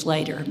 minutes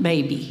later.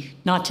 Maybe.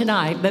 Not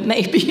tonight, but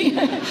maybe.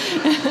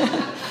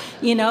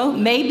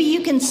 Maybe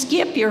you can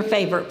skip your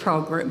favorite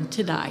program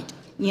tonight.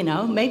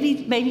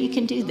 Maybe you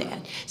can do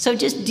that. So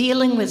just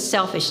dealing with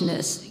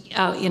selfishness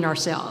in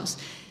ourselves.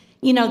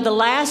 The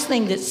last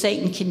thing that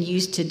Satan can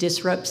use to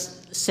disrupt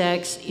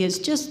sex is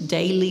just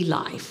daily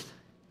life.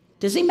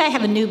 Does anybody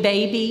have a new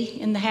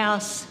baby in the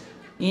house?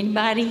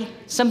 Anybody?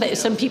 Some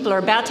people are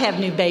about to have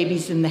new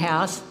babies in the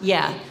house.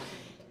 Yeah,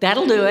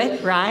 that'll do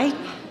it, right?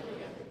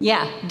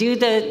 Yeah, do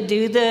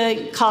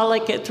the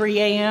colic at 3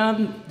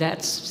 a.m.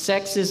 That's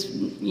sex is,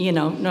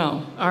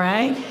 no, all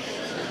right?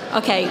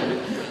 Okay,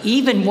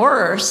 even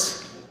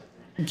worse,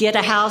 get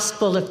a house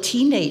full of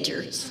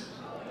teenagers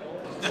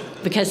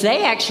because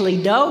they actually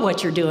know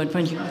what you're doing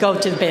when you go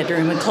to the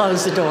bedroom and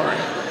close the door.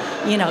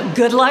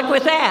 Good luck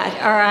with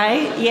that, all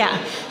right?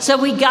 Yeah. So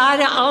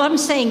all I'm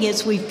saying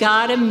is we've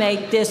got to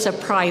make this a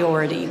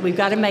priority. We've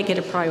got to make it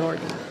a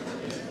priority.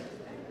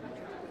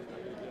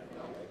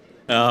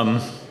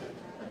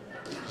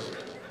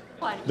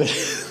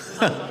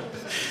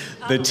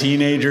 The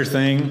teenager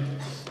thing,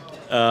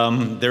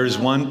 there's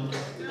one...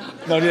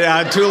 No,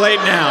 too late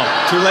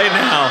now. Too late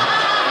now.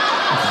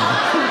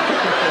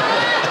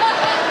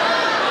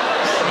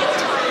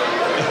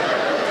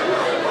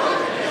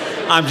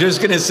 I'm just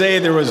going to say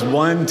there was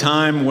one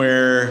time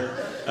where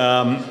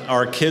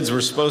our kids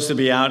were supposed to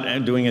be out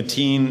and doing a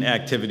teen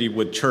activity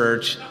with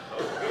church.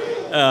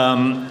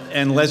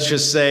 And let's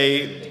just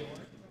say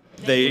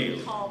they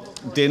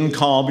didn't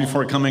call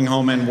before coming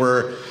home and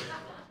were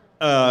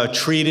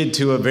treated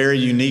to a very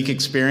unique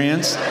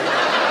experience.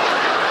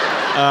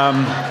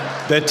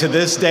 That to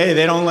this day,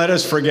 they don't let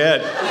us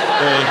forget.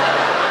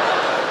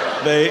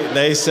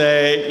 They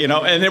say,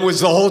 and it was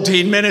the whole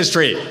teen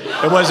ministry.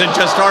 It wasn't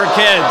just our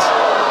kids.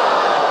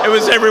 It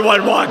was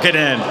everyone walking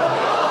in.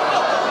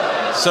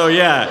 So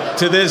yeah,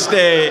 to this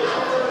day,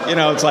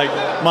 it's like,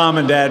 Mom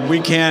and Dad,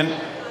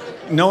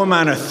 no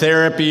amount of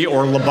therapy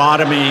or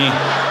lobotomy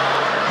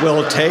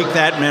will take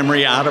that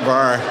memory out of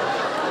our,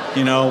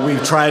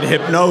 we've tried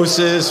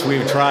hypnosis,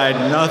 we've tried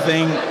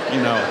nothing,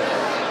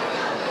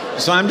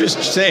 So I'm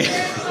just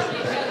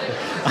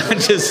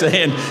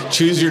saying,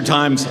 choose your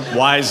times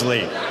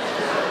wisely.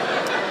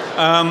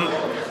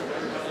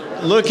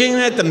 Looking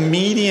at the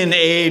median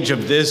age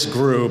of this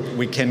group,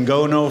 we can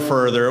go no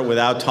further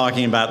without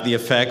talking about the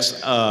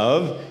effects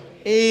of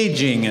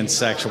aging and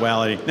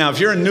sexuality. Now, if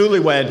you're a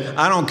newlywed,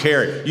 I don't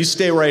care. You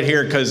stay right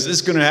here because this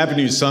is going to happen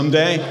to you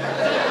someday.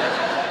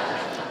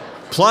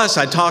 Plus,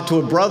 I talked to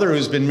a brother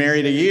who's been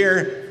married a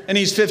year, and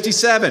he's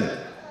 57.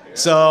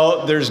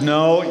 So this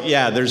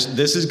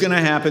is going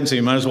to happen, so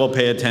you might as well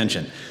pay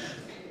attention.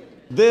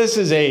 This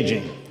is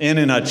aging in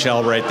a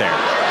nutshell right there.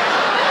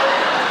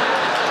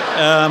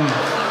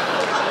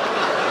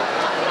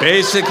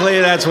 Basically,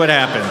 that's what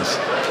happens.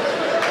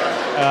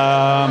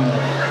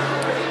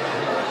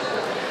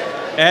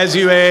 As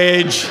you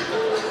age,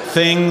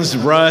 things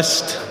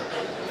rust,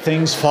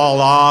 things fall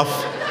off.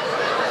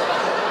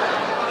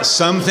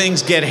 Some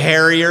things get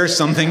hairier,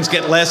 some things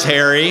get less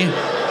hairy.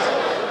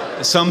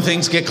 Some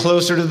things get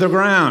closer to the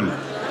ground.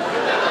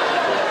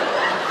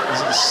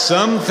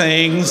 Some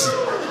things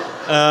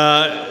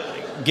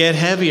get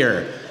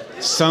heavier.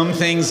 Some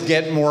things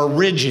get more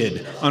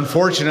rigid.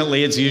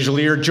 Unfortunately, it's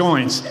usually your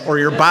joints or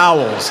your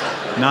bowels,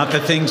 not the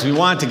things we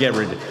want to get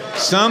rigid.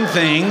 Some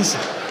things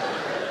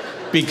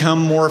become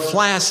more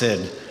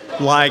flaccid,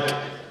 like,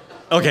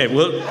 okay,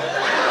 well,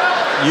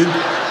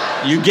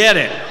 you get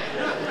it.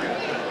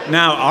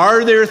 Now,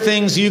 are there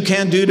things you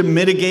can do to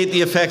mitigate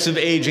the effects of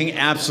aging?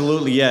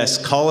 Absolutely, yes.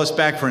 Call us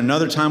back for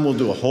another time. We'll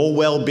do a whole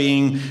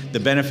well-being, the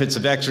benefits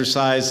of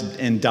exercise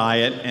and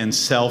diet and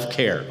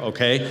self-care,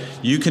 okay?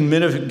 You can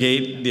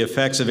mitigate the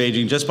effects of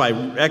aging just by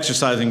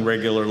exercising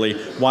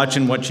regularly,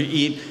 watching what you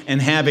eat,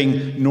 and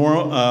having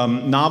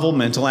novel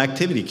mental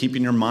activity,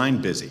 keeping your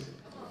mind busy.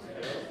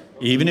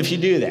 Even if you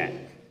do that,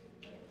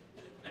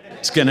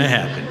 it's going to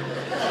happen.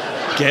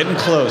 Getting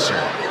closer.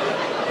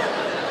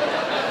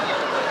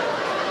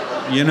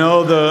 You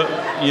know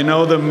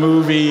the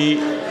movie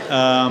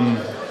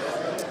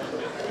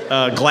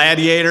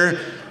Gladiator,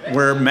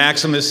 where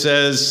Maximus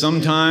says,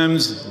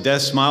 sometimes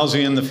death smiles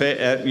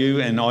at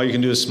you, and all you can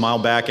do is smile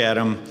back at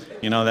him.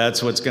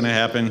 That's what's going to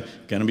happen.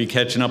 Going to be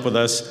catching up with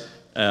us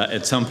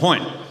at some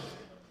point.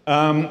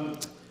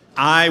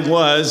 I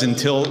was,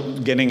 until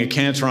getting a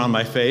cancer on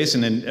my face,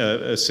 and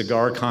a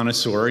cigar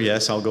connoisseur.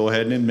 Yes, I'll go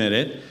ahead and admit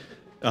it.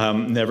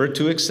 Never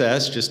to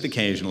excess, just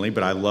occasionally,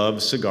 but I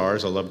love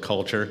cigars. I love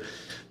culture.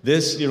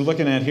 This you're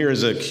looking at here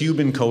is a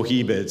Cuban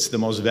Cohiba. It's the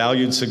most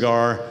valued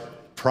cigar,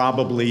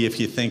 probably, if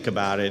you think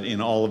about it, in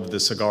all of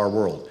the cigar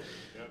world.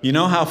 You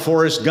know how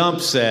Forrest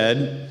Gump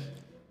said,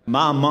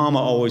 my mama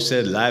always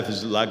said life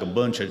is like a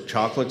bunch of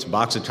chocolates,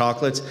 box of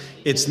chocolates.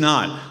 It's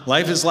not.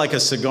 Life is like a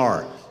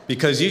cigar,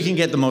 because you can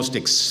get the most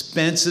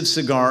expensive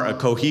cigar, a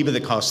Cohiba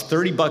that costs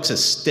 $30 a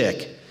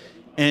stick,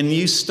 and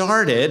you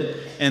start it,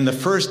 and the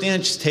first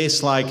inch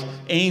tastes like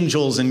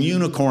angels and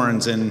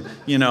unicorns and,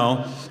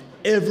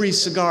 every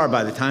cigar,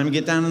 by the time you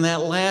get down to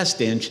that last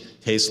inch,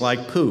 tastes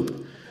like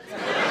poop.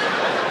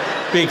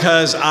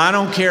 Because I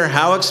don't care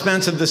how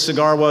expensive the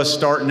cigar was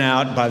starting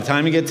out, by the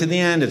time you get to the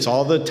end, it's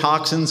all the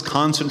toxins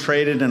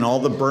concentrated and all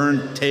the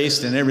burnt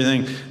taste and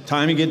everything. By the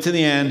time you get to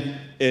the end,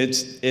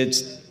 it's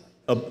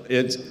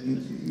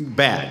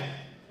bad.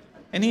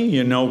 Any of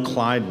you know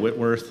Clyde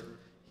Whitworth?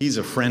 He's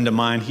a friend of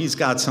mine. He's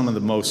got some of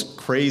the most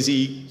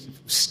crazy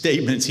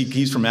statements.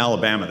 He's from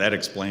Alabama. That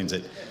explains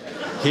it.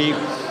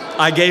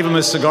 I gave him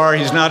a cigar.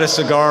 He's not a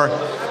cigar.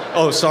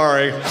 Oh,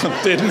 sorry.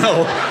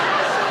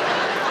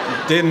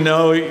 Didn't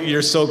know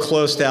you're so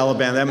close to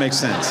Alabama. That makes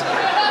sense.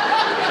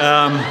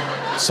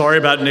 Sorry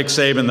about Nick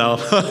Saban, though.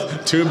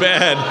 Too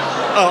bad.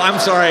 Oh, I'm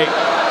sorry.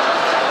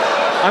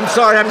 I'm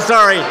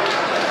sorry.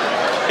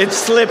 It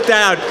slipped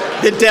out.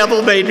 The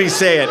devil made me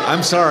say it.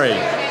 I'm sorry.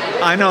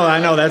 I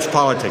know. That's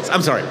politics.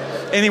 I'm sorry.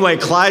 Anyway,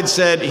 Clyde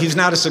said he's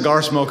not a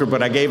cigar smoker,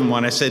 but I gave him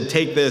one. I said,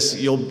 take this.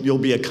 You'll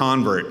be a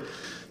convert.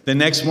 The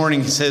next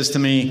morning, he says to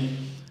me,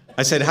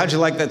 I said, how'd you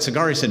like that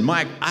cigar? He said,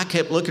 Mike, I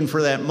kept looking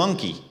for that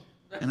monkey.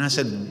 And I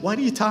said, what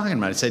are you talking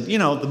about? He said,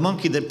 the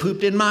monkey that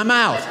pooped in my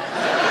mouth.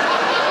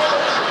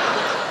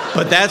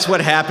 But that's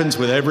what happens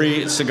with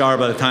every cigar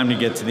by the time you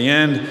get to the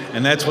end.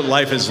 And that's what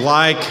life is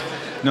like.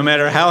 No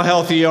matter how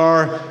healthy you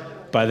are,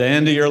 by the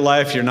end of your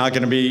life, you're not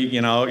going to be,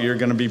 you're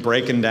going to be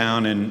breaking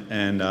down.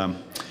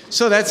 And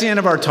so that's the end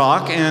of our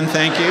talk. And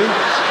thank you.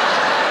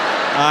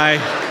 I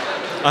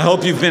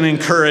hope you've been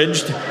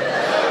encouraged.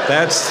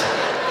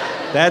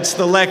 That's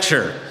the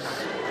lecture.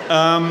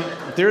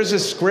 There's a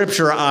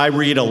scripture I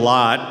read a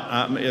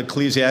lot.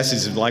 Ecclesiastes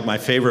is like my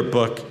favorite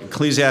book.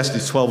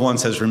 Ecclesiastes 12:1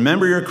 says,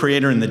 remember your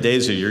Creator in the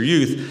days of your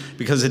youth,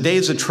 because the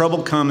days of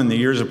trouble come and the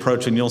years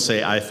approach, and you'll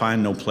say, I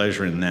find no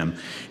pleasure in them.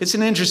 It's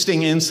an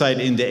interesting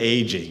insight into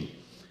aging.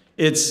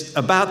 It's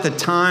about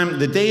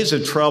the days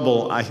of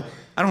trouble. I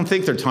don't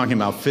think they're talking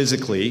about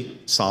physically,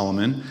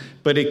 Solomon,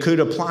 but it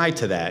could apply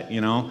to that,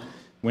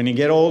 When you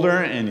get older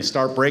and you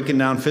start breaking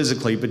down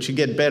physically, but you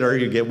get better,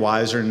 you get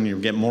wiser, and you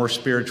get more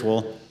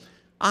spiritual,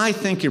 I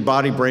think your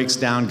body breaks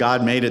down.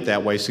 God made it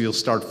that way, so you'll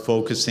start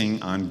focusing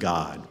on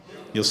God.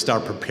 You'll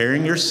start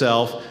preparing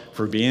yourself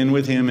for being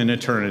with Him in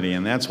eternity,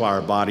 and that's why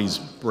our bodies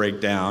break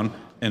down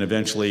and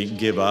eventually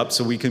give up,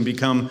 so we can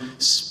become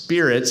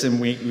spirits and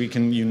we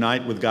can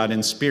unite with God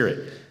in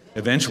spirit,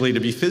 eventually to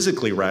be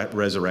physically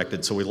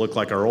resurrected, so we look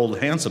like our old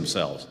handsome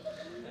selves.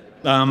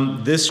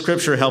 This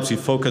scripture helps you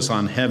focus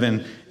on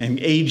heaven, and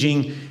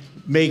aging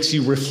makes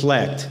you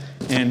reflect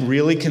and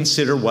really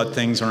consider what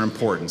things are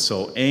important.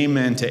 So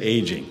amen to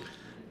aging.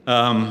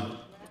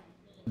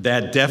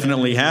 That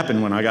definitely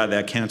happened when I got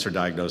that cancer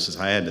diagnosis.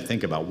 I had to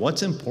think about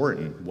what's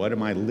important. What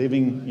am I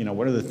living?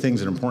 What are the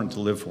things that are important to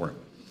live for?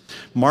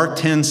 Mark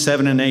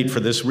 10:7-8, for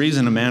this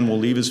reason a man will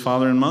leave his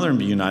father and mother and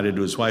be united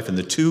to his wife, and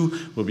the two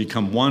will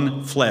become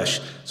one flesh.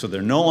 So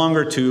they're no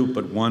longer two,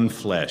 but one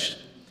flesh.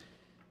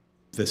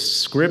 The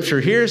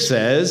scripture here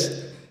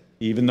says,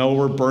 even though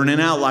we're burning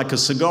out like a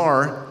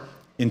cigar,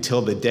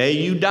 until the day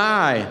you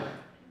die,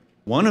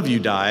 one of you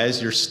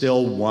dies, you're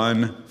still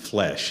one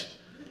flesh.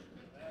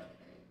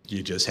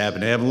 You just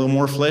happen to have a little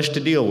more flesh to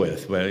deal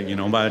with, but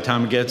by the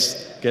time it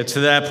gets to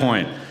that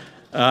point.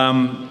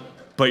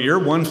 But you're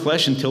one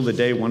flesh until the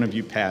day one of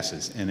you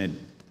passes, and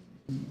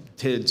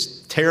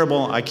it's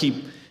terrible. I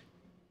keep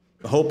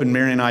hoping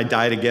Mary and I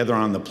die together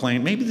on the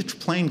plane. Maybe the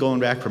plane going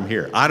back from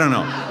here. I don't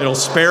know. It'll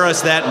spare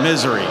us that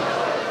misery.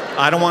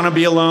 I don't want to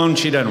be alone.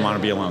 She doesn't want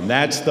to be alone.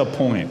 That's the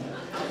point.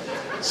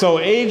 So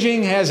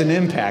aging has an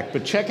impact,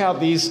 but check out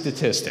these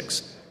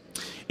statistics.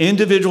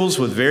 Individuals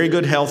with very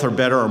good health or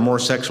better are more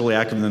sexually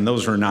active than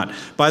those who are not.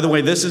 By the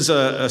way, this is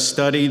a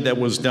study that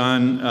was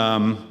done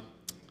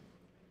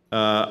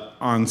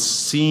on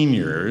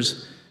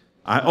seniors.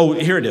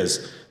 Here it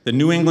is. The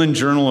New England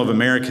Journal of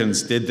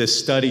Americans did this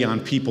study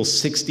on people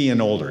 60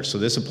 and older. So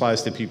this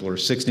applies to people who are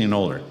 60 and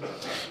older.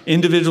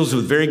 Individuals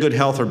with very good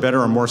health or better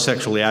are more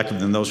sexually active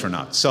than those who are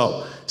not.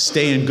 So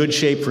stay in good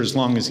shape for as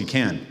long as you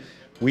can.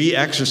 We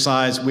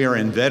exercise. We are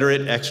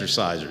inveterate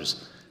exercisers.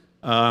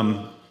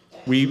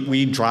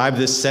 We drive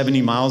this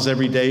 70 miles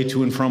every day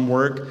to and from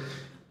work.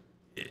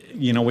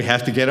 We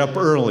have to get up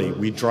early.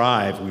 We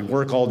drive. We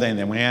work all day, and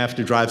then we have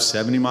to drive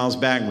 70 miles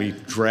back. We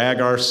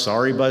drag our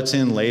sorry butts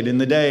in late in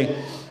the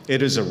day.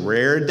 It is a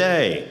rare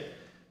day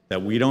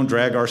that we don't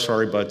drag our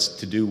sorry butts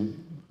to do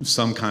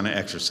some kind of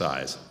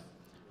exercise.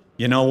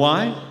 You know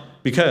why?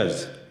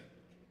 Because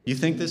you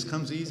think this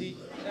comes easy?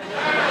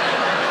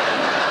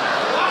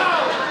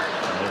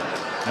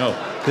 No,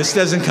 this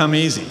doesn't come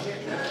easy.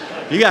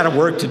 You got to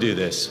work to do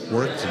this.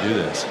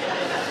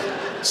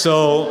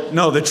 So,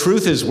 no, the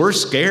truth is we're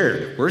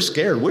scared. We're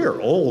scared. We are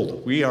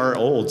old. We are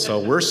old. So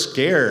we're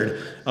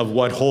scared of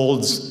what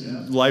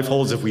life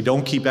holds if we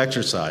don't keep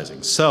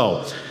exercising.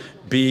 So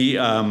be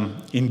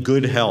in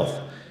good health.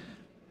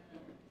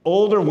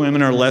 Older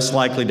women are less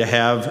likely to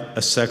have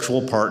a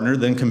sexual partner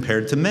than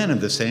compared to men of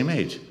the same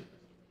age.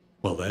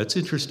 Well, that's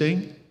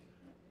interesting.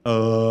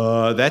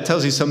 That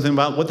tells you something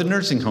about what the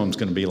nursing home's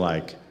going to be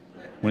like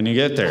when you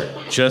get there.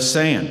 Just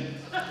saying.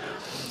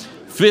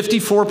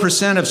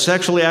 54% of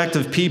sexually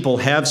active people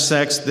have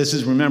sex. This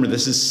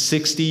is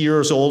 60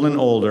 years old and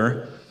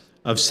older.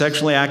 of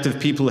sexually active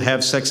people who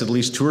have sex at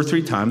least 2 or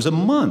 3 times a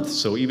month.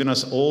 So even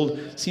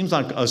seems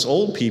like us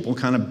old people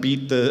kind of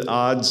beat the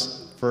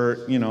odds for,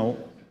 the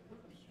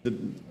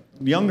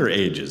younger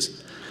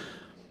ages.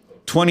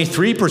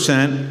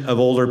 23% of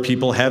older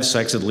people have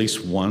sex at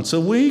least once a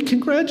week.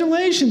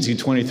 Congratulations, you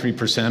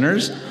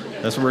 23%ers.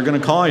 That's what we're going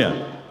to call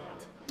you.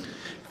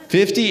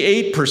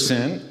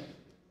 58%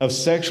 of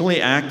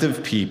sexually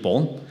active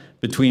people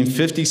between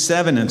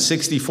 57 and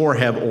 64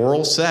 have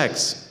oral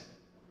sex.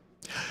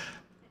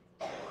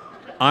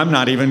 I'm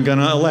not even going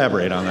to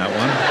elaborate on that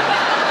one.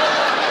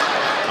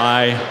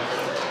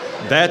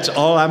 That's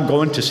all I'm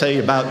going to say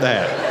about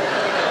that.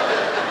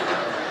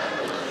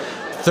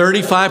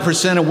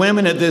 35% of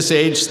women at this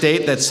age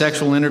state that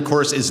sexual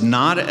intercourse is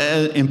not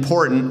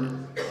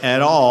important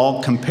at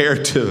all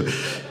compared to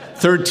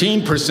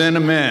 13%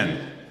 of men.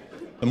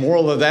 The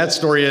moral of that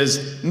story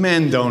is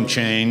men don't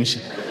change.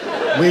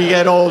 We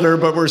get older,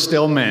 but we're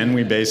still men.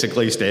 We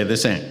basically stay the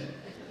same.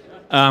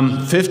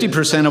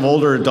 50% of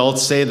older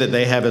adults say that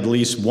they have at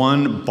least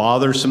one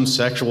bothersome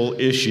sexual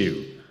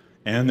issue.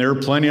 And there are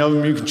plenty of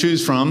them you can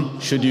choose from,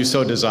 should you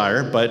so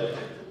desire, but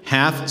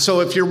half.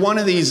 So if you're one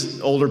of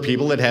these older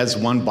people that has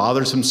one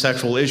bothersome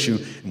sexual issue,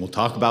 and we'll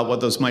talk about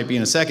what those might be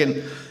in a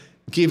second,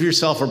 give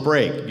yourself a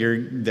break.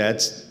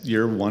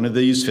 You're one of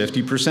these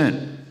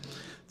 50%.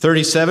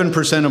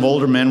 37% of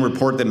older men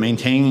report that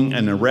maintaining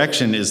an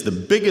erection is the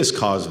biggest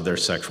cause of their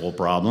sexual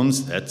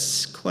problems.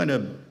 That's quite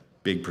a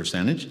big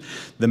percentage.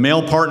 The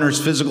male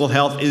partner's physical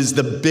health is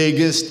the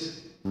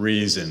biggest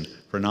reason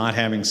for not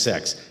having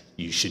sex.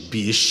 You should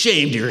be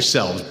ashamed of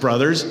yourselves,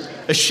 brothers.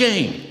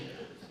 Ashamed.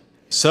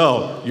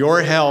 So,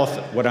 your health,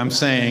 what I'm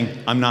saying,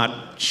 I'm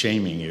not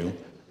shaming you.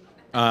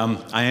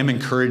 I am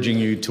encouraging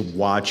you to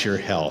watch your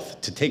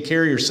health, to take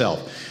care of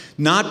yourself.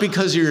 Not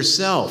because of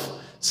yourself.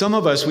 Some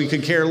of us, we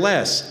could care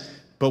less,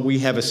 but we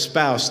have a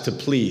spouse to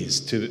please,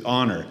 to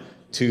honor,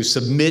 to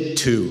submit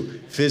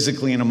to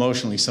physically and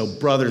emotionally. So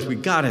brothers, we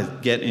got to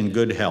get in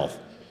good health.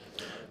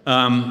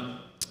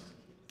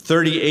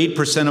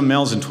 38% of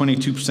males and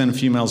 22% of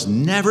females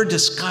never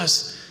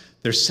discuss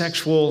their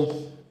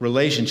sexual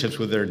relationships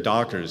with their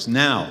doctors.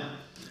 Now,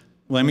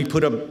 let me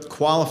put a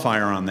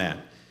qualifier on that.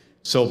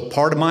 So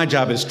part of my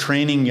job is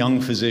training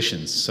young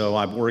physicians. So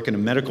I work in a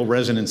medical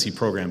residency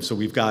program. So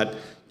we've got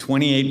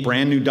 28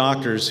 brand new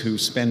doctors who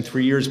spend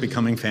 3 years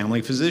becoming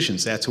family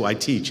physicians. That's who I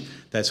teach.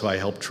 That's who I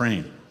help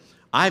train.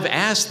 I've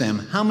asked them,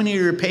 how many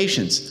of your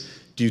patients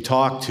do you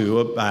talk to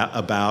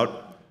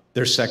about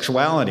their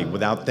sexuality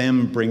without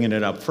them bringing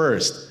it up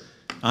first?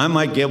 I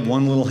might get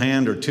one little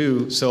hand or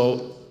two,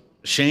 so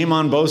shame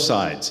on both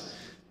sides.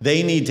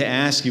 They need to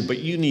ask you, but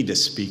you need to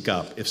speak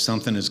up if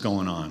something is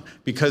going on,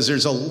 because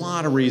there's a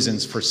lot of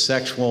reasons for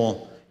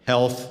sexual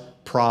health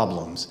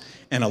problems,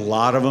 and a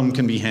lot of them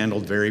can be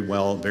handled very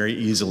well, very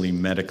easily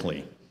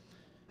medically.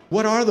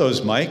 What are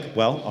those, Mike?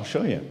 Well, I'll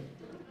show you.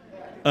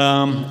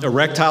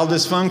 Erectile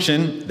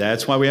dysfunction,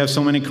 that's why we have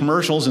so many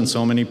commercials and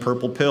so many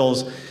purple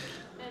pills.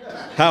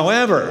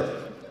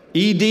 However,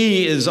 ED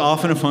is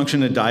often a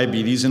function of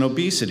diabetes and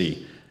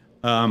obesity,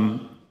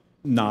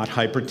 not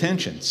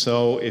hypertension.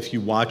 So if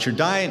you watch your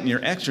diet and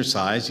your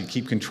exercise, you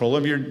keep control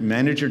of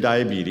manage your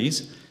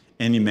diabetes,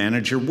 and you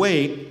manage your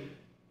weight,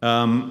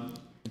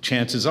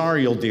 chances are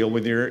you'll deal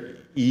with your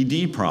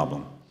ED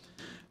problem.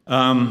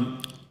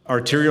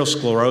 Arterial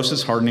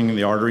sclerosis, hardening of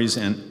the arteries,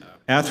 and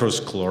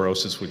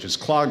atherosclerosis, which is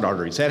clogged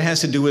arteries. That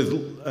has to do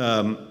with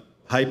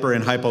hyper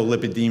and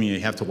hypolipidemia. You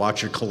have to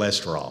watch your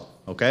cholesterol,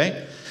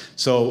 okay?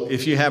 So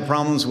if you have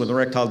problems with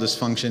erectile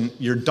dysfunction,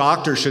 your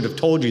doctor should have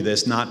told you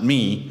this, not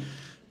me,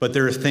 but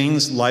there are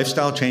things,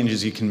 lifestyle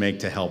changes you can make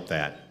to help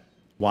that.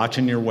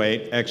 Watching your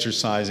weight,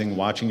 exercising,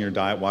 watching your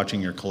diet, watching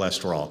your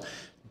cholesterol.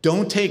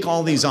 Don't take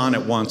all these on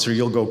at once or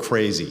you'll go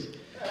crazy.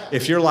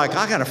 If you're like,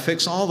 I gotta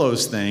fix all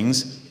those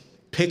things,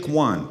 pick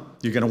one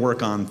you're gonna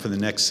work on for the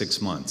next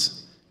 6 months.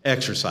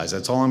 Exercise,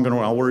 that's all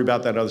I'll worry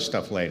about that other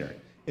stuff later.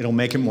 It'll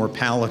make it more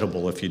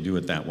palatable if you do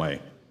it that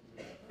way.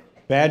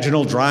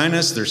 Vaginal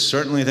dryness, there's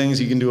certainly things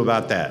you can do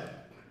about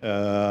that.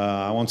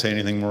 I won't say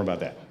anything more about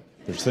that.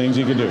 There's things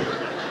you can do.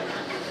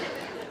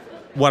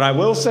 What I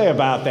will say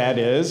about that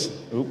is,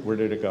 where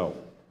did it go?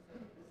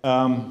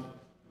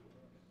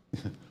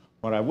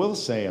 What I will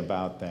say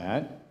about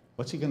that,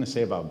 what's he gonna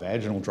say about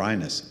vaginal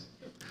dryness?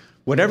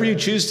 Whatever you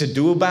choose to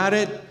do about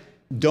it,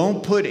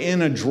 don't put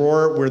in a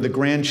drawer where the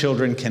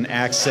grandchildren can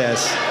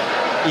access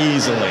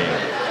easily.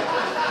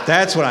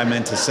 That's what I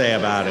meant to say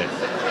about it.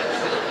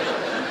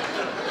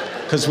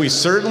 Because we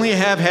certainly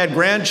have had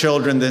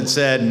grandchildren that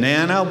said,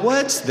 Nana,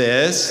 what's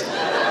this?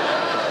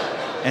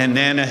 And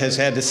Nana has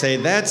had to say,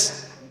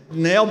 that's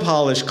nail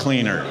polish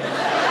cleaner.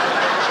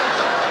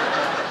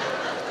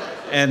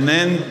 And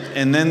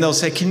then they'll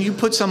say, can you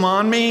put some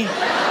on me?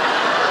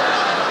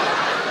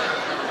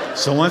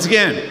 So once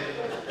again,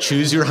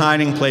 choose your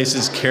hiding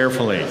places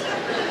carefully.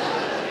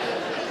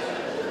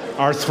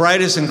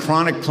 Arthritis and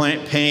chronic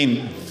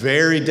pain,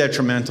 very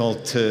detrimental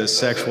to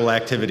sexual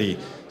activity.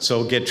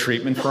 So get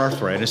treatment for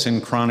arthritis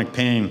and chronic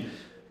pain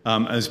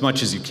as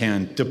much as you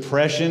can.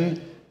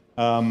 Depression,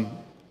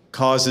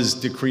 causes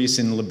decrease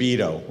in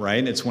libido,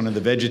 right? It's one of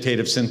the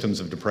vegetative symptoms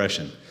of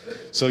depression.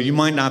 So you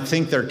might not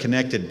think they're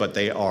connected, but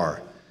they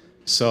are.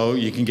 So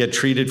you can get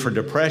treated for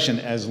depression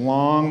as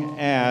long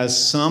as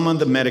some of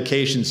the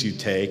medications you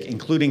take,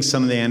 including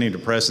some of the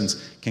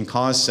antidepressants, can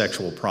cause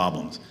sexual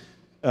problems.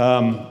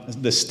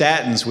 The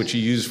statins, which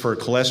you use for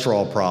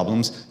cholesterol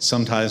problems,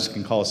 sometimes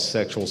can cause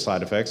sexual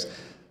side effects.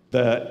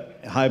 The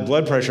high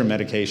blood pressure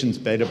medications,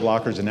 beta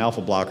blockers and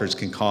alpha blockers,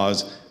 can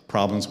cause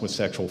problems with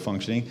sexual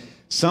functioning.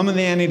 Some of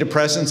the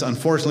antidepressants,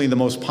 unfortunately the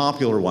most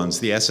popular ones,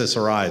 the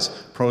SSRIs,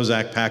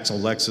 Prozac, Paxil,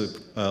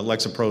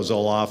 Lexapro,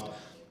 Zoloft,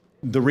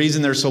 the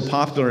reason they're so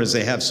popular is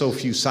they have so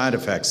few side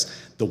effects.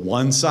 The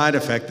one side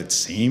effect that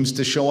seems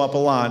to show up a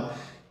lot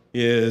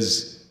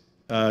is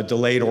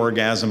delayed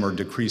orgasm or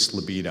decreased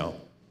libido.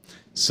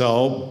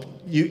 So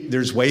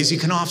there's ways you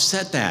can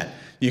offset that.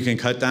 You can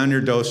cut down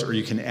your dose, or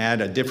you can add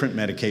a different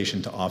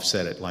medication to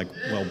offset it, like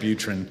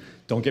Wellbutrin.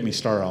 Don't get me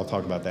started, I'll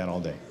talk about that all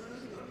day.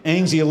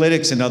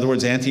 Anxiolytics, in other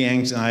words,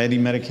 anti-anxiety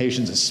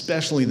medications,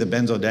 especially the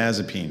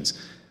benzodiazepines.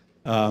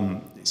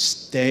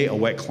 Stay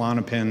away,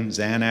 Klonopin,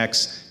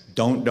 Xanax,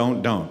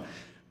 don't.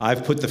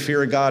 I've put the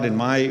fear of God in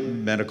my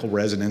medical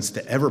residents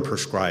to ever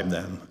prescribe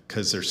them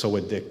because they're so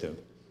addictive.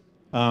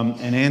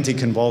 And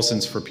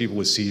anticonvulsants for people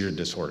with seizure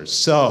disorders.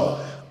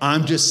 So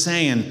I'm just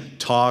saying,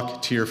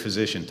 talk to your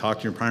physician, talk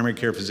to your primary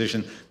care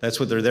physician. That's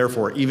what they're there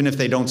for. Even if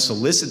they don't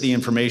solicit the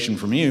information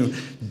from you,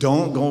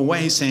 don't go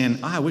away saying,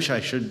 I wish I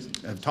should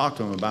have talked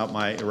to him about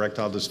my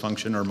erectile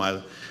dysfunction or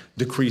my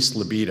decreased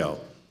libido.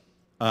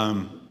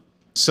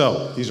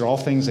 So these are all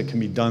things that can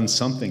be done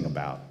something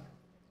about.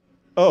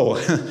 Oh,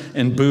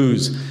 and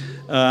booze.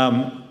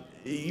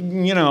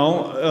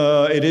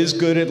 It is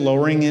good at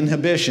lowering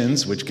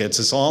inhibitions, which gets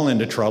us all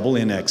into trouble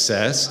in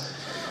excess.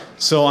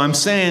 So I'm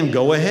saying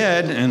go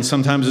ahead, and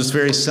sometimes it's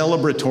very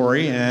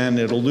celebratory and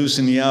it'll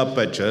loosen you up,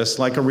 but just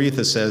like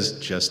Aretha says,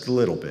 just a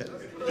little bit,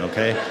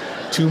 okay?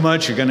 Too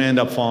much, you're gonna end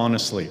up falling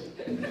asleep.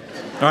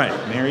 All right,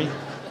 Mary?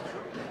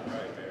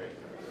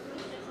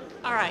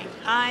 All right,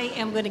 I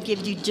am going to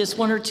give you just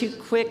one or two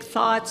quick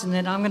thoughts, and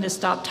then I'm going to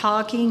stop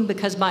talking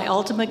because my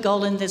ultimate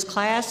goal in this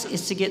class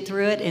is to get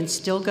through it and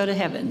still go to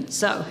heaven.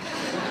 So,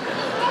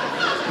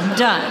 I'm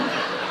done.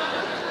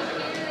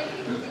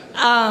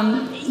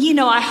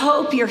 I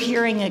hope you're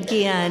hearing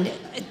again,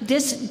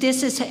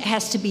 this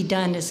has to be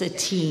done as a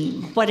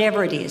team,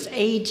 whatever it is,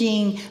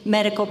 aging,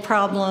 medical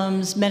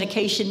problems,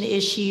 medication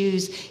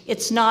issues.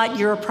 It's not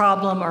your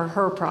problem or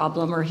her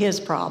problem or his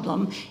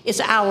problem. It's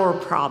our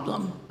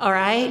problem, all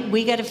right?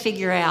 We got to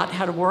figure out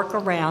how to work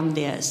around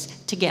this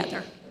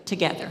together.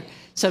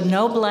 So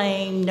no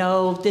blame,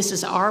 no, this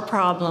is our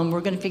problem.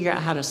 We're going to figure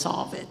out how to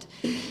solve it.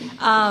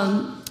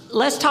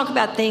 Let's talk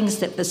about things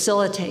that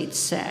facilitate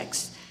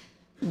sex.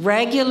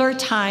 Regular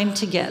time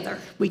together.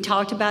 We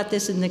talked about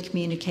this in the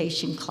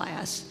communication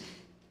class.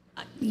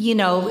 If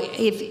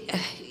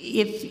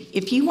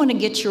you want to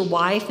get your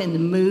wife in the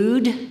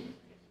mood,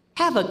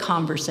 have a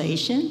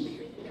conversation.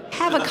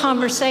 Have a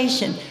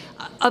conversation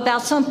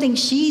about something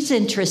she's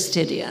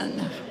interested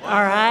in,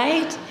 all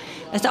right?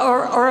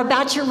 Or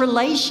about your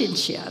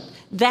relationship.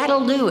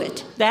 That'll do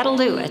it,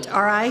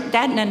 all right?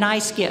 That and a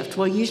nice gift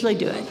will usually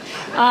do it.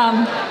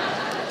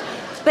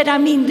 But I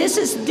mean, this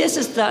is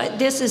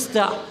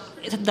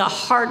the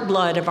heart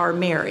blood of our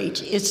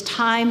marriage. Is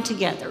time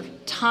together,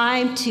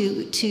 time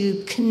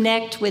to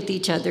connect with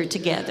each other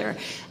together.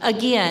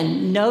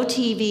 Again, no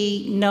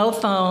TV, no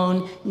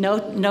phone,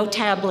 no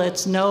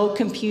tablets, no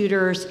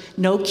computers,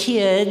 no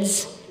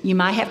kids. You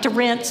might have to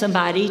rent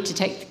somebody to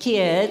take the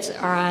kids,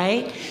 all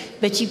right?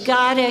 But you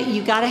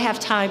gotta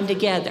have time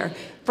together.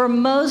 For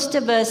most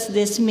of us,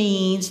 this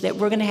means that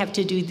we're gonna have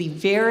to do the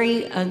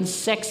very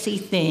unsexy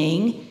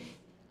thing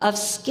of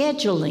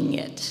scheduling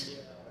it,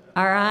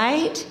 all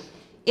right?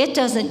 It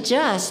doesn't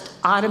just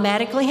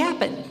automatically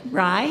happen,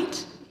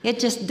 right? It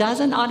just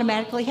doesn't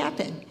automatically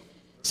happen.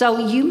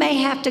 So you may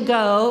have to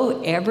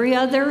go every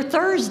other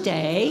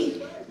Thursday.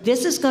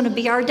 This is going to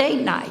be our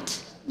date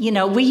night.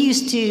 We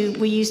used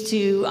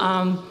to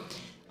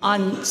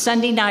on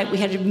Sunday night, we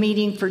had a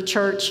meeting for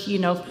church,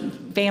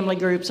 family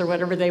groups or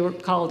whatever they were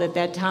called at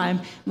that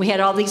time. We had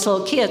all these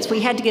little kids.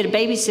 We had to get a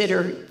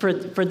babysitter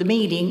for the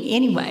meeting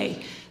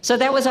anyway. So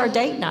that was our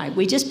date night.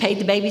 We just paid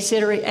the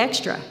babysitter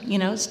extra,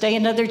 stay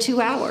another 2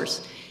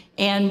 hours.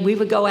 And we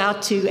would go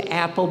out to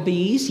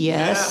Applebee's.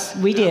 Yes,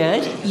 we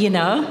did,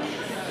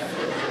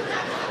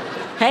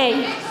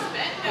 Hey,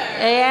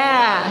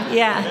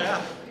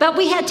 yeah. But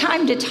we had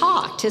time to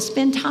talk, to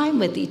spend time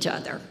with each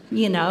other,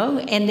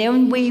 And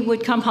then we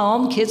would come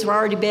home, kids were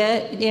already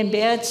in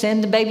bed,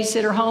 send the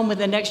babysitter home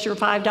with an extra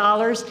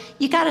 $5.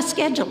 You got to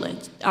schedule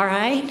it, all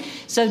right?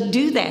 So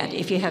do that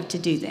if you have to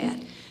do that.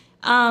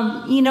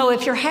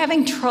 If you're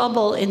having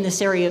trouble in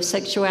this area of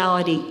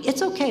sexuality,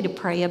 it's okay to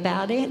pray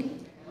about it.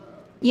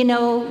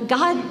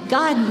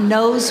 God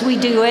knows we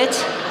do it.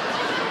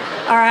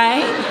 All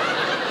right?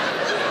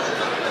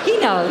 He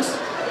knows.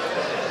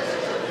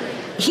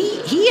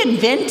 He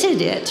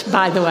invented it,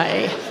 by the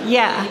way.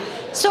 Yeah.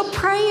 So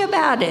pray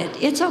about it.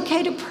 It's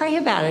okay to pray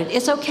about it.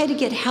 It's okay to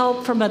get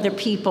help from other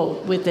people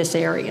with this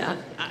area.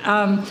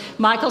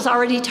 Michael's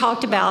already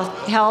talked about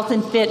health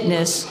and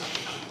fitness.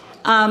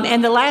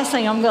 And the last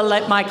thing, I'm going to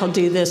let Michael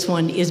do this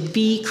one, is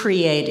be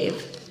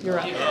creative. You're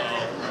up.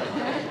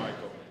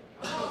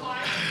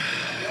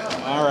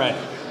 All right.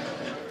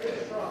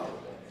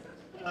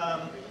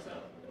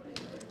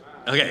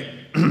 Okay.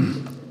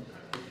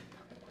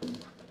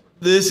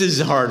 This is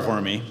hard for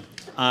me.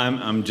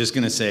 I'm just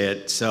going to say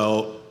it.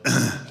 So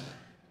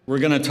we're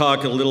going to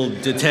talk a little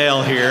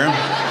detail here.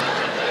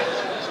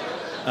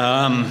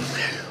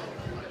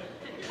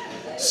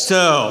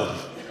 So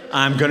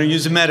I'm going to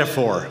use a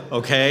metaphor,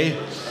 okay?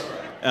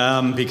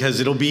 Because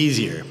it'll be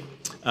easier.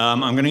 I'm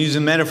going to use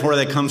a metaphor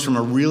that comes from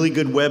a really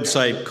good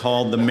website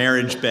called The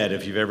Marriage Bed,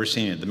 if you've ever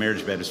seen it. The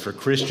Marriage Bed is for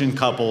Christian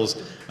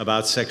couples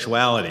about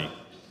sexuality.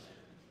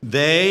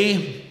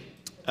 They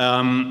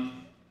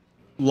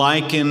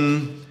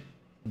liken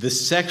the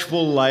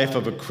sexual life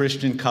of a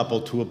Christian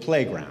couple to a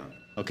playground.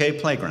 Okay,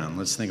 playground.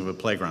 Let's think of a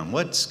playground.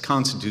 What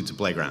constitutes a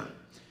playground?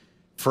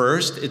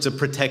 First, it's a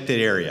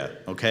protected area,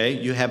 okay?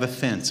 You have a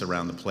fence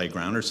around the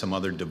playground or some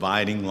other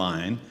dividing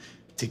line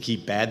to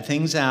keep bad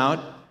things out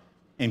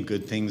and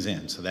good things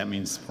in. So that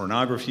means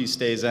pornography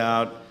stays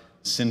out,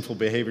 sinful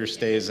behavior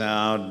stays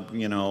out,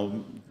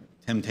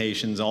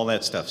 temptations, all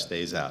that stuff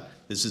stays out.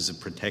 This is a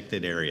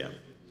protected area.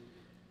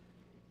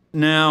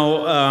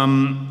 Now,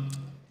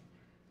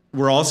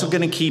 we're also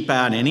going to keep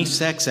out any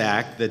sex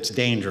act that's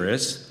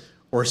dangerous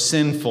or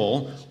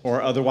sinful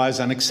or otherwise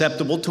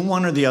unacceptable to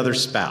one or the other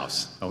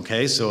spouse,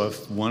 okay? So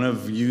if one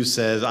of you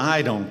says,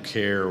 I don't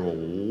care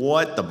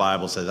what the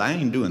Bible says, I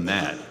ain't doing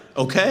that,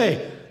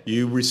 okay?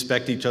 You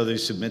respect each other, you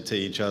submit to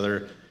each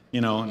other.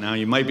 Now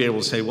you might be able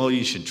to say, well,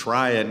 you should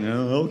try it.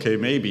 No, okay,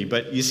 maybe.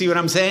 But you see what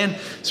I'm saying?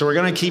 So we're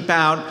going to keep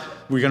out.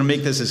 We're going to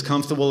make this as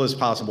comfortable as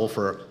possible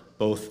for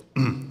both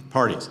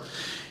parties.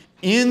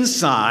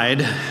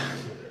 Inside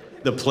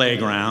the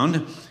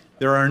playground,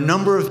 there are a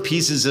number of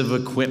pieces of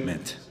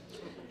equipment.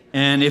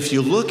 And if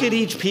you look at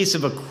each piece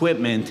of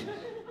equipment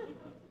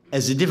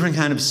as a different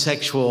kind of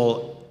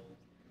sexual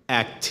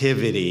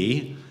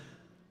activity,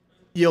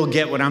 you'll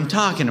get what I'm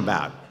talking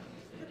about.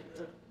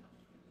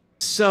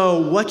 So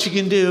what you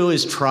can do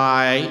is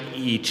try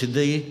each of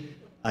the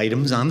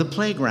items on the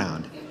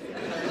playground,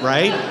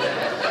 right?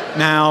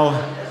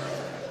 Now,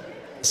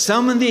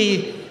 some of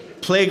the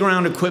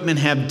playground equipment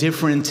have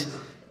different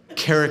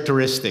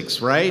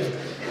characteristics, right?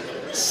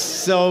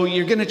 So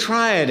you're going to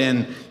try it,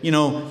 and,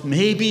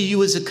 maybe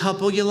you as a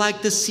couple, you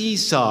like the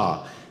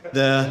seesaw.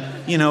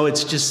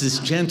 It's just this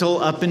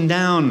gentle up and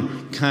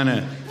down kind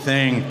of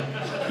thing,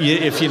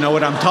 if you know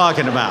what I'm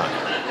talking about,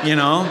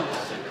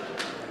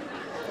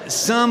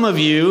 Some of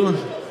you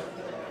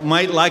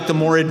might like the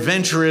more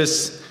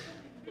adventurous,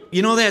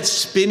 that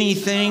spinny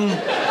thing?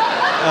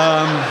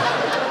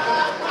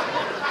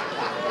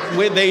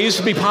 They used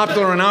to be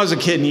popular when I was a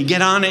kid, and you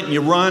get on it and you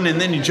run, and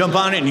then you jump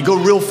on it and you go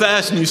real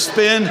fast and you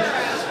spin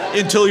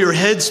until your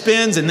head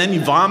spins and then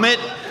you vomit.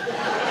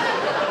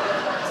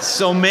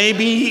 So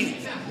maybe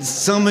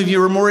some of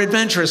you are more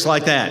adventurous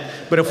like that.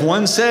 But if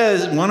one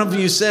of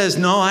you says,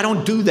 no, I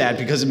don't do that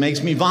because it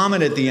makes me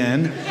vomit at the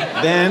end,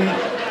 then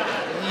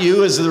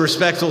you as the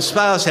respectful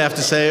spouse have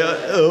to say,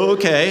 oh,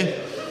 okay.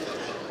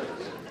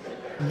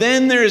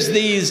 Then there's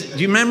these, do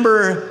you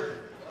remember,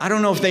 I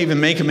don't know if they even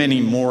make them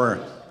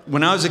anymore.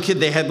 When I was a kid,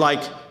 they had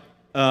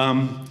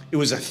it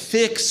was a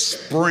thick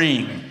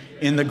spring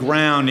in the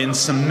ground in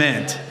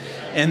cement.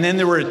 And then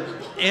there were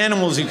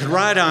animals you could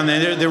ride on.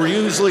 They were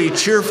usually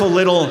cheerful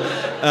little,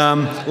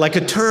 like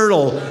a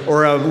turtle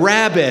or a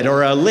rabbit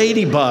or a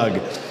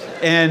ladybug.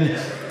 And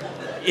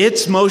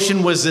its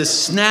motion was this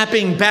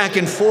snapping back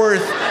and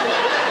forth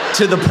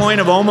to the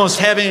point of almost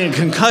having a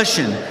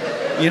concussion,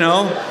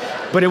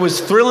 But it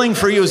was thrilling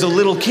for you as a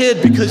little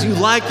kid because you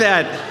liked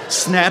that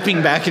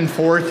snapping back and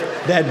forth,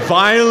 that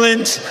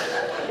violent,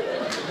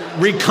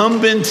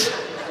 recumbent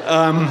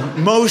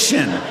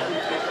motion.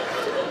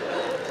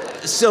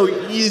 So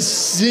you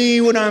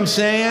see what I'm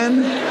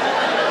saying?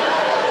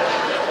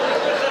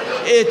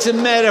 It's a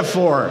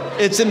metaphor.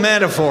 It's a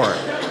metaphor.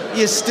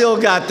 You still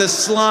got the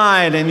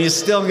slide, and you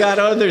still got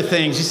other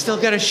things. You still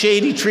got a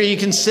shady tree you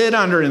can sit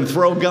under and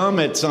throw gum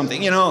at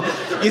something.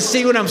 You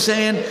see what I'm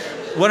saying?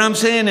 What I'm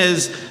saying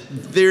is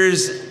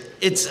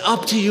it's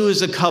up to you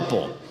as a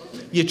couple.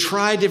 You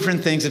try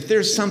different things. If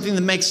there's something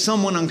that makes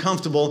someone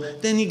uncomfortable,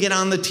 then you get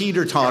on the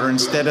teeter-totter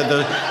instead of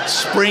the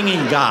springy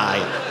guy,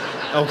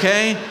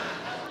 okay?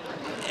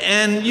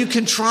 And you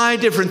can try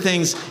different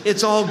things.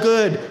 It's all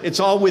good. It's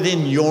all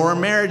within your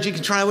marriage. You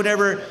can try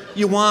whatever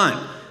you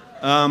want.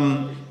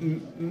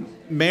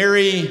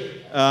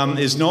 Mary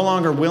is no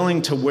longer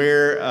willing to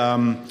wear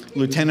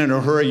Lieutenant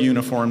Uhura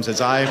uniforms as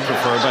I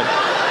prefer, but,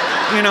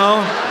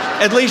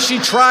 at least she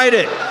tried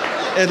it.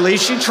 At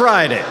least she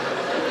tried it.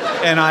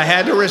 And I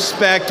had to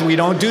respect, we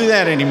don't do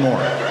that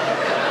anymore.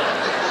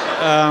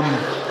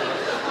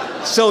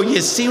 So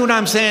you see what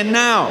I'm saying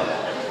now?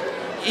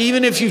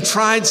 Even if you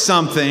tried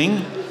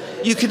something,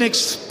 you can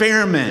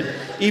experiment.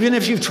 Even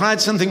if you've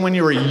tried something when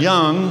you were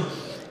young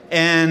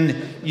and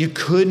you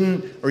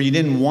couldn't or you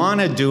didn't want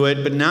to do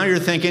it, but now you're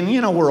thinking,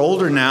 we're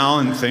older now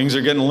and things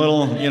are getting a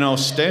little,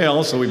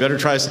 stale, so we better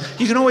try.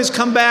 You can always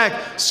come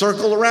back,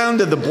 circle around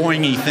to the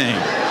boingy thing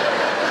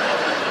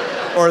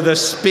or the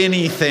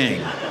spinny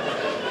thing.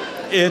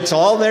 It's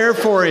all there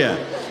for you.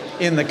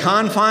 In the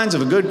confines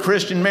of a good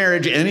Christian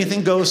marriage,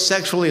 anything goes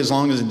sexually as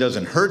long as it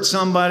doesn't hurt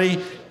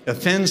somebody,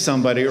 offend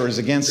somebody, or is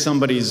against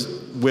somebody's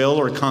will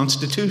or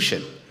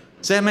constitution.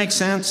 Does that make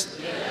sense?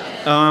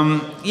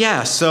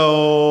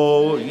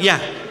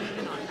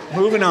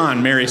 Moving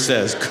on, Mary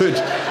says. Good.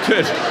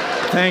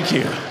 Thank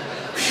you.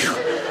 Whew.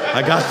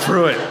 I got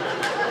through it.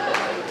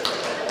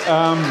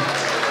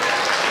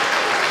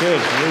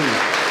 Good.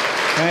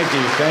 Thank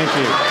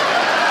you.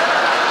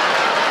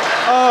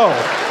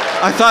 Oh.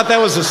 I thought that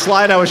was the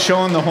slide I was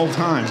showing the whole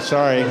time.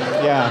 Sorry.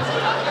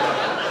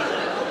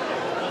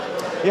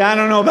 Yeah, I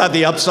don't know about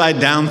the upside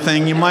down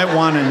thing. You might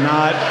want to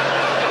not.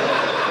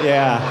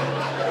 Yeah,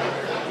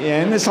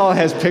 and this all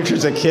has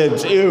pictures of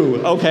kids.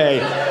 Ew. Okay.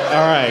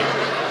 All right.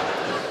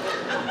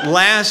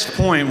 Last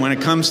point when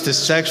it comes to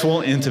sexual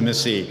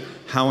intimacy,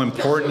 how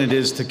important it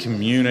is to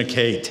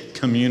communicate.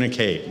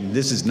 Communicate.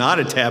 This is not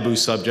a taboo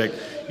subject.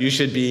 You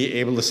should be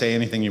able to say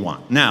anything you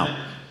want.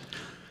 Now,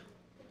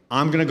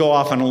 I'm going to go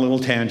off on a little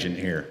tangent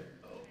here.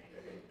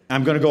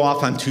 I'm going to go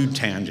off on 2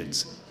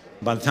 tangents.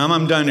 By the time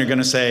I'm done, you're going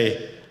to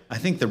say, I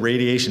think the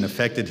radiation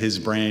affected his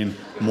brain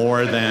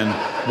more than,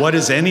 what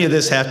does any of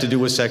this have to do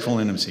with sexual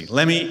intimacy?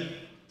 Let me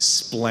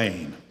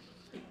explain.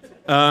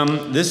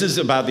 This is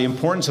about the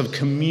importance of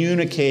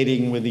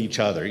communicating with each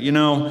other.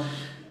 Mary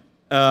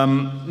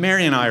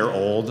and I are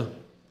old.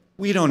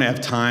 We don't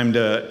have time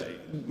to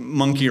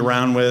monkey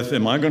around with,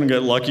 am I going to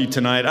get lucky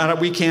tonight?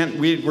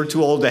 We're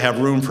too old to have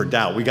room for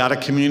doubt. We got to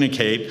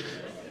communicate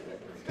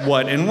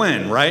what and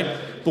when, right?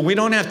 But we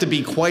don't have to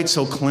be quite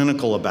so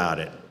clinical about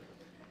it.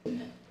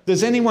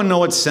 Does anyone know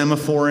what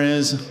semaphore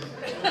is?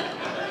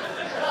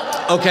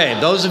 Okay,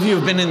 those of you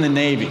who've been in the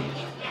Navy.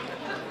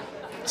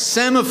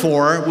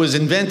 Semaphore was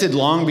invented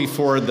long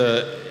before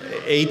the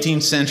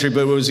 18th century,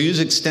 but it was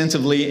used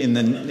extensively in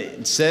the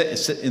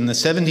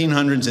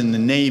 1700s in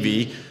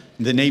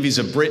the navies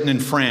of Britain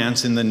and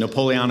France in the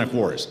Napoleonic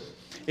Wars.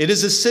 It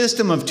is a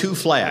system of 2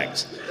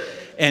 flags,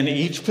 and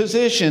each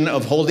position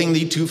of holding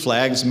the 2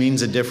 flags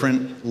means a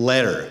different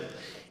letter.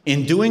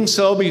 In doing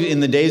so, in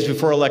the days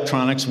before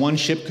electronics, one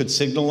ship could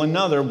signal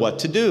another what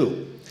to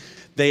do.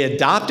 They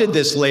adopted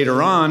this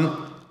later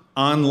on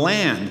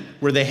land,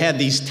 where they had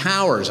these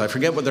towers. I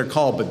forget what they're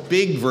called, but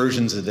big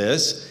versions of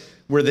this,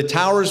 where the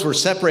towers were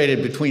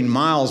separated between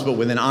miles but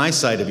within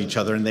eyesight of each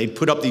other, and they'd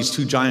put up these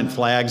 2 giant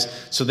flags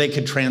so they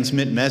could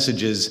transmit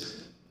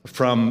messages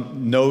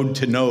from node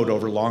to node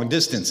over long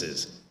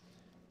distances.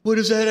 What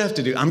does that have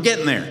to do? I'm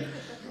getting there.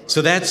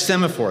 So that's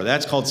semaphore.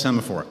 That's called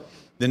semaphore.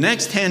 The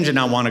next tangent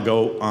I want to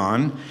go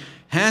on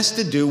has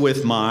to do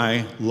with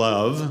my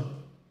love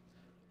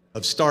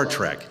of Star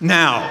Trek.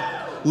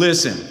 Now,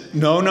 listen.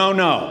 No.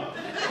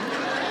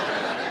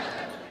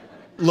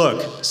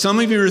 Look, some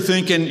of you are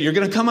thinking, you're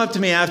going to come up to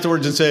me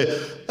afterwards and say,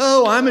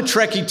 oh, I'm a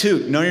Trekkie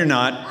too. No, you're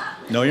not.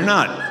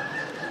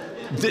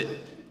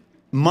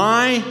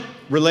 My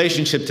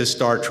relationship to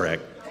Star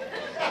Trek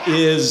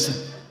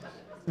is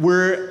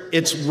we're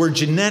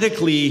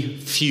genetically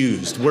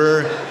fused.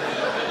 We're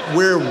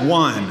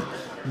one.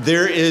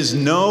 There is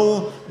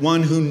no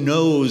one who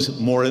knows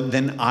more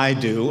than I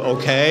do,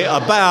 okay,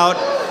 about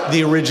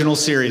the original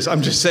series.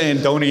 I'm just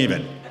saying, don't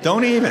even.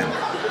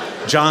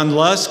 John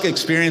Lusk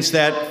experienced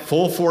that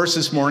full force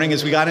this morning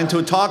as we got into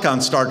a talk on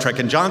Star Trek.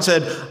 And John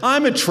said,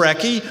 I'm a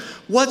Trekkie.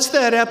 What's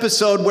that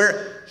episode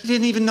where he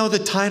didn't even know the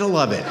title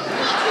of it?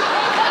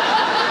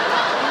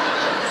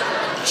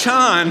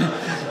 John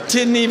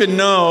didn't even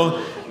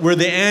know where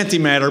the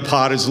antimatter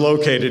pod is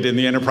located in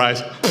the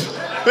Enterprise.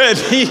 But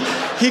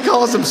he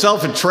calls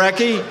himself a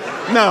Trekkie?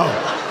 No.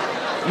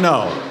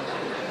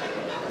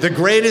 The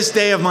greatest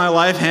day of my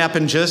life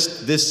happened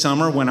just this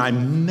summer when I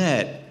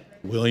met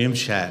William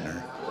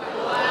Shatner.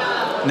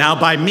 Now,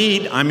 by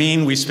meet, I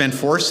mean we spent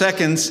 4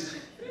 seconds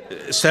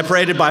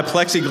separated by a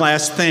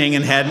plexiglass thing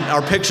and had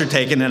our picture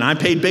taken, and I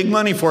paid big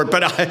money for it,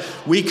 but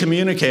we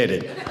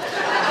communicated.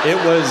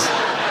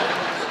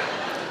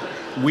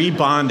 We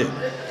bonded.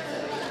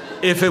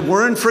 If it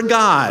weren't for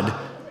God,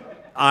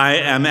 I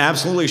am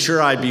absolutely sure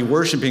I'd be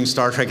worshiping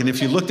Star Trek, and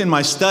if you looked in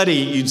my study,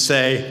 you'd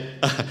say,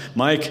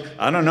 Mike,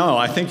 I don't know,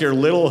 I think you're a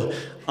little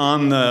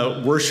on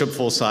the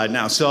worshipful side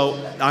now. So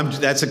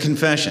that's a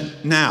confession.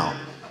 Now,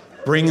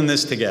 bringing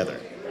this together.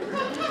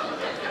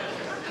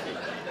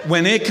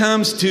 When it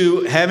comes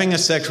to having a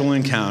sexual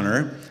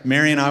encounter,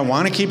 Mary and I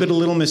want to keep it a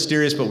little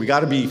mysterious, but we got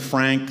to be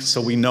frank so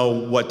we know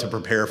what to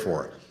prepare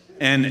for.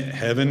 And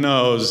heaven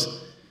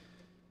knows,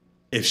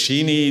 if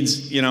she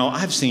needs,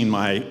 I've seen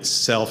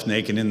myself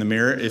naked in the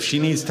mirror. If she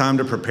needs time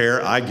to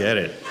prepare, I get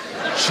it.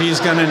 She needs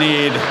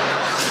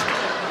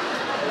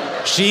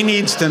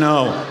to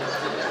know.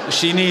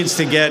 She needs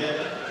to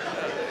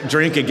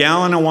drink a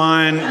gallon of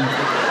wine,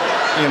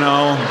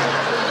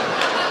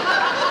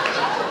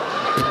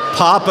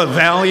 pop a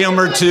Valium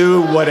or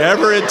two,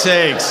 whatever it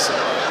takes.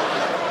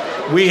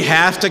 We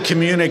have to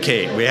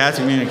communicate. We have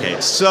to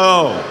communicate.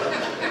 So,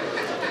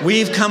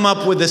 we've come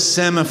up with a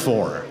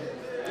semaphore.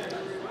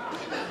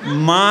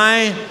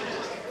 My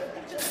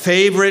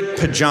favorite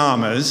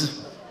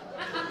pajamas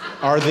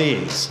are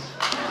these.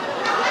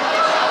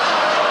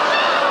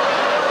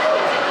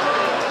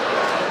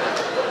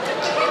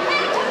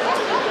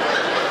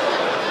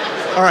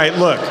 All right,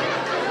 look.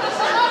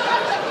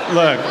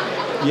 Look.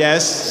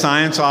 Yes,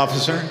 science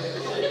officer.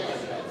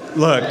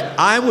 Look,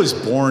 I was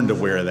born to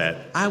wear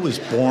that. I was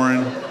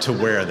born to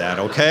wear that,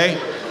 okay?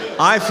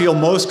 I feel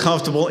most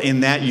comfortable in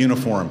that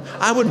uniform.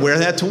 I would wear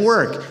that to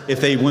work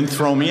if they wouldn't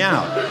throw me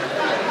out.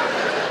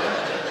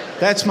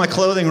 That's my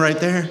clothing right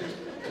there.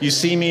 You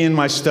see me in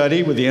my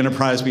study with the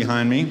Enterprise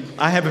behind me.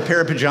 I have a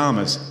pair of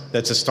pajamas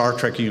that's a Star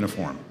Trek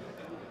uniform.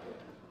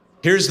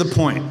 Here's the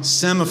point,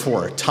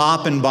 semaphore,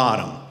 top and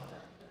bottom.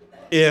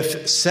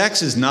 If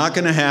sex is not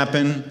going to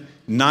happen,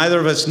 neither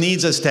of us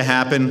needs us to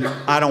happen,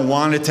 I don't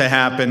want it to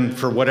happen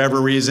for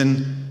whatever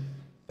reason,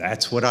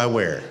 that's what I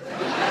wear.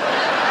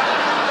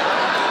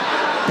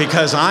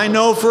 Because I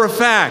know for a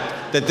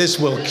fact that this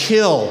will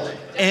kill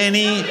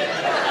any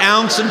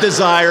ounce of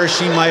desire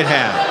she might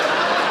have.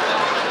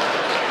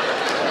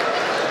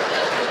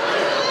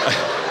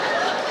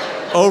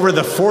 Over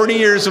the 40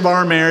 years of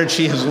our marriage,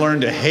 she has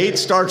learned to hate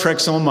Star Trek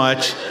so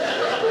much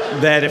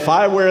that if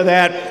I wear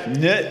that,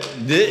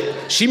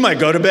 she might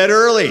go to bed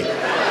early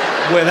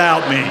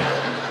without me.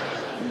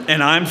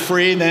 And I'm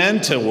free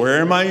then to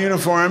wear my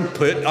uniform,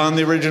 put on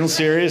the original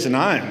series, and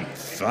I'm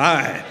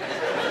fine.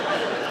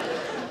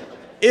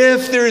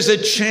 If there's a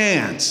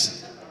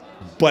chance,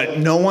 but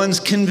no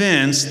one's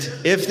convinced,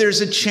 if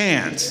there's a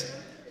chance,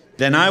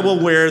 then I will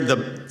wear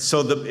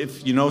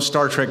if you know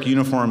Star Trek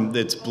uniform,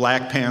 it's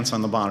black pants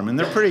on the bottom, and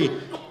they're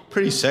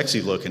pretty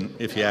sexy looking,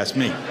 if you ask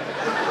me.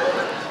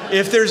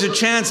 If there's a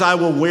chance, I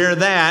will wear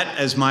that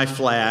as my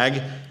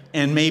flag,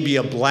 and maybe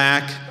a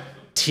black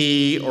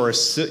tee or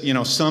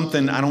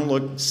something. I don't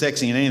look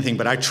sexy in anything,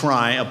 but I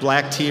try a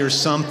black tee or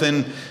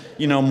something,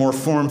 more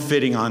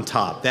form-fitting on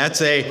top.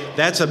 That's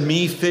a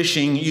me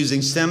fishing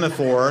using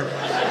semaphore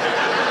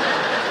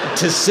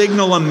to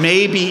signal a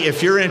maybe.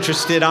 If you're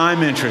interested,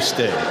 I'm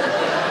interested.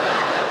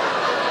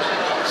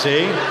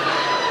 See?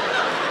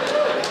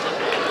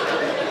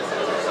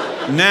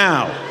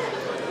 Now,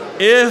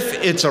 if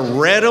it's a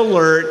red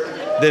alert,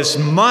 this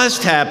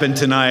must happen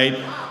tonight,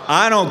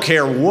 I don't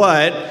care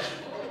what,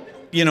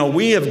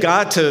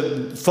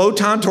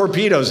 photon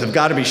torpedoes have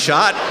got to be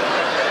shot,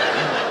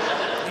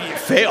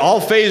 all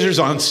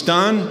phasers on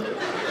stun,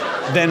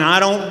 then I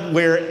don't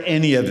wear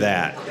any of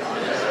that.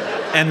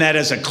 And that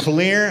is a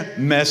clear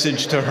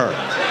message to her.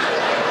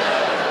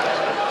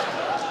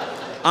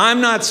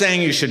 I'm not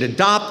saying you should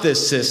adopt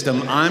this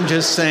system, I'm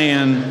just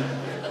saying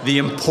the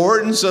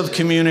importance of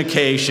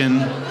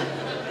communication,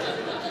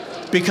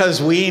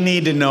 because we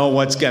need to know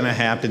what's going to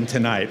happen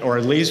tonight, or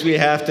at least we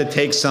have to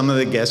take some of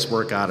the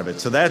guesswork out of it.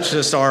 So that's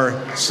just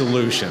our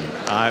solution.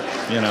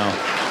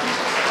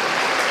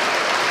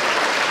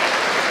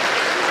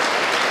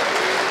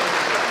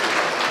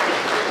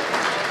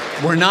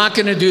 We're not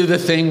going to do the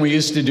thing we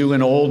used to do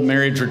in old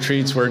marriage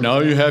retreats where,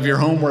 no, you have your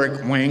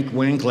homework, wink,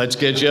 wink, let's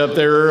get you up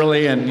there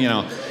early, and,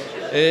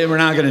 we're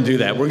not going to do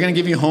that. We're going to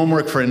give you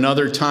homework for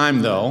another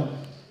time, though.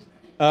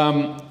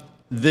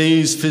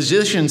 These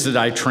physicians that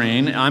I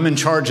train, I'm in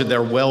charge of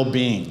their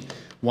well-being.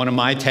 One of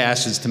my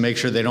tasks is to make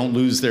sure they don't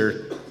lose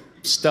their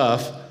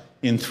stuff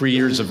in 3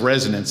 years of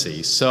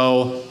residency.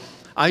 So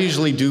I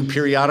usually do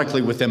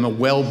periodically with them a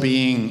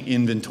well-being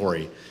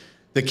inventory.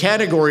 The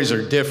categories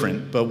are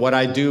different, but what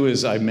I do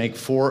is I make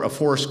a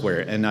four-square,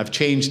 and I've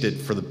changed it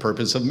for the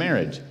purpose of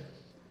marriage.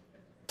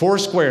 4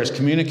 squares: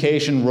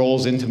 communication,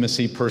 roles,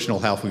 intimacy, personal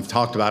health. We've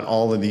talked about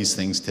all of these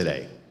things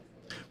today.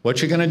 What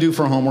you're going to do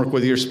for homework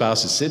with your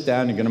spouse is sit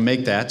down, you're going to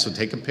make that, so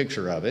take a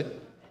picture of it.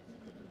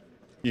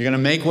 You're going to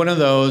make one of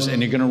those,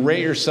 and you're going to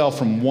rate yourself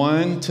from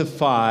 1 to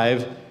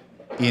 5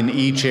 in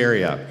each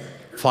area.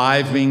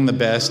 5 being the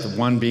best,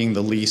 1 being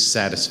the least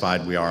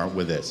satisfied we are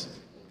with this.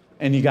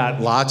 And you got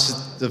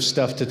lots of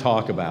stuff to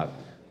talk about.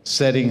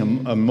 Setting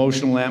an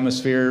emotional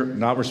atmosphere,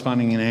 not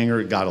responding in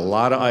anger, got a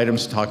lot of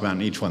items to talk about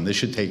in each one. This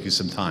should take you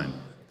some time.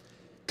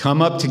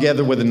 Come up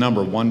together with a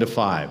number, 1 to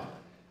 5.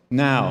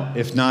 Now,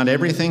 if not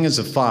everything is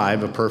a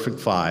 5, a perfect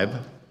 5,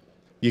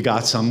 you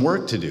got some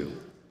work to do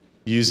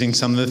using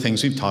some of the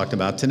things we've talked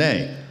about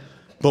today.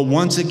 But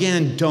once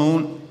again,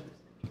 don't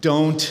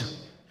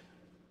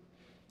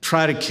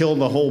try to kill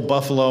the whole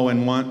buffalo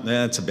in one.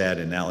 That's a bad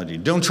analogy.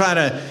 Don't try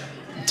to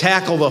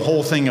tackle the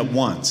whole thing at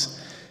once.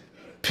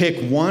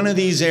 Pick one of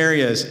these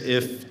areas.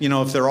 If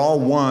they're all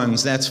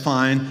 1s, that's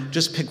fine.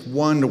 Just pick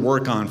 1 to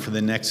work on for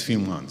the next few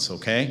months,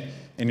 okay?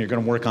 And you're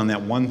going to work on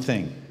that one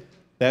thing.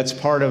 That's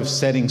part of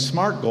setting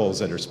SMART goals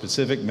that are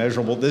specific,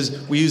 measurable.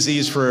 We use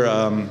these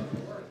for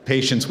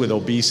patients with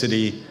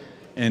obesity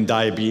and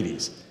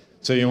diabetes.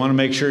 So you want to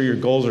make sure your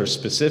goals are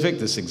specific.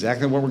 This is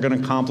exactly what we're going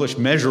to accomplish.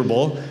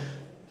 Measurable,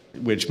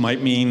 which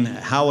might mean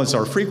how has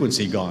our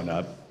frequency gone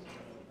up?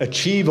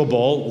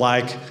 achievable,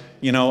 like,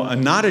 a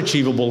not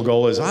achievable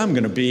goal is I'm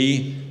going to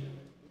be,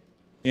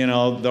 the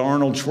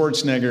Arnold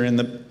Schwarzenegger in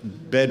the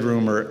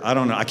bedroom, or I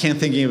don't know. I can't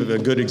think of a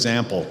good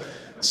example.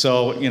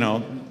 So,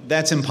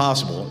 that's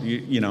impossible.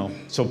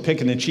 So pick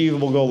an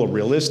achievable goal, a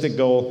realistic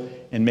goal,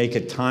 and make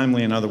it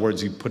timely. In other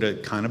words, you put a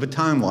kind of a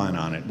timeline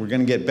on it. We're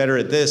going to get better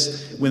at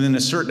this within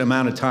a certain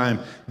amount of time.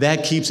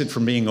 That keeps it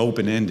from being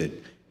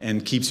open-ended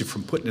and keeps you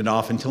from putting it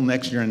off until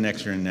next year and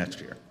next year and next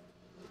year.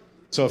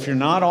 So if you're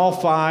not all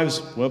fives,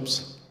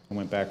 whoops, I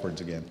went backwards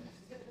again.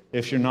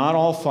 If you're not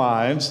all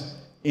fives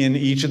in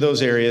each of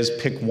those areas,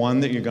 pick one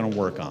that you're going to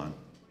work on.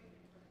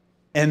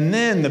 And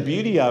then the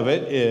beauty of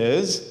it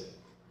is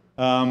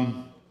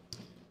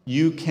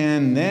you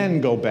can then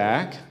go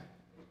back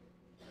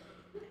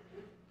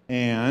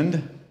and,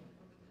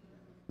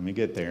 let me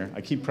get there.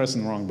 I keep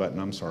pressing the wrong button,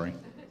 I'm sorry.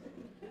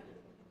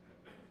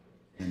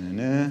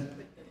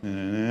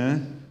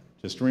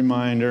 Just a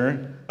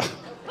reminder.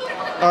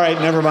 All right,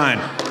 never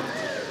mind.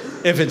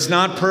 If it's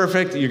not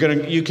perfect,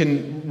 you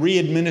can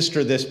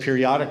re-administer this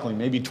periodically,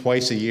 maybe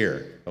twice a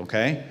year,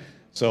 okay?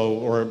 So,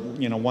 or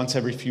once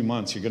every few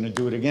months, you're going to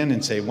do it again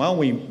and say, well,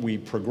 we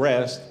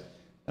progressed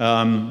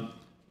in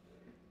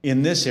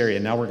this area.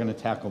 Now we're going to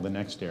tackle the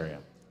next area.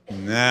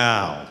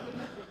 Now,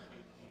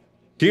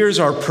 here's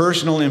our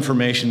personal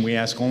information. We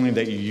ask only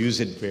that you use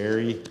it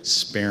very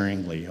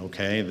sparingly,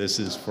 okay? This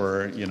is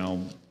for,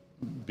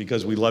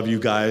 because we love you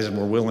guys and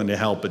we're willing to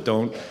help, but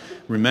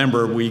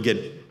remember, we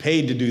get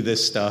paid to do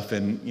this stuff,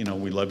 and,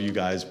 we love you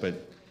guys, but,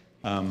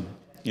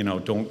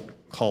 don't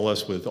call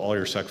us with all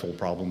your sexual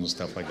problems and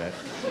stuff like that.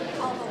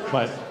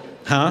 But,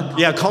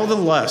 yeah, call the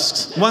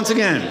lusts. Once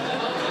again,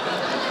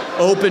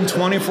 open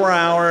 24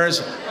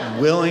 hours,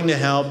 willing to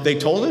help. They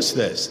told us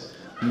this.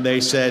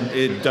 They said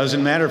it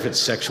doesn't matter if it's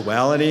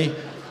sexuality,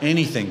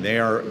 anything. They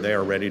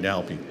are ready to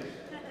help you.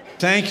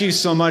 Thank you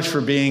so much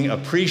for being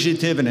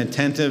appreciative and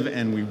attentive,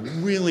 and we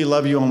really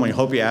love you, and we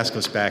hope you ask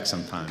us back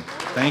sometime.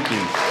 Thank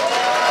you.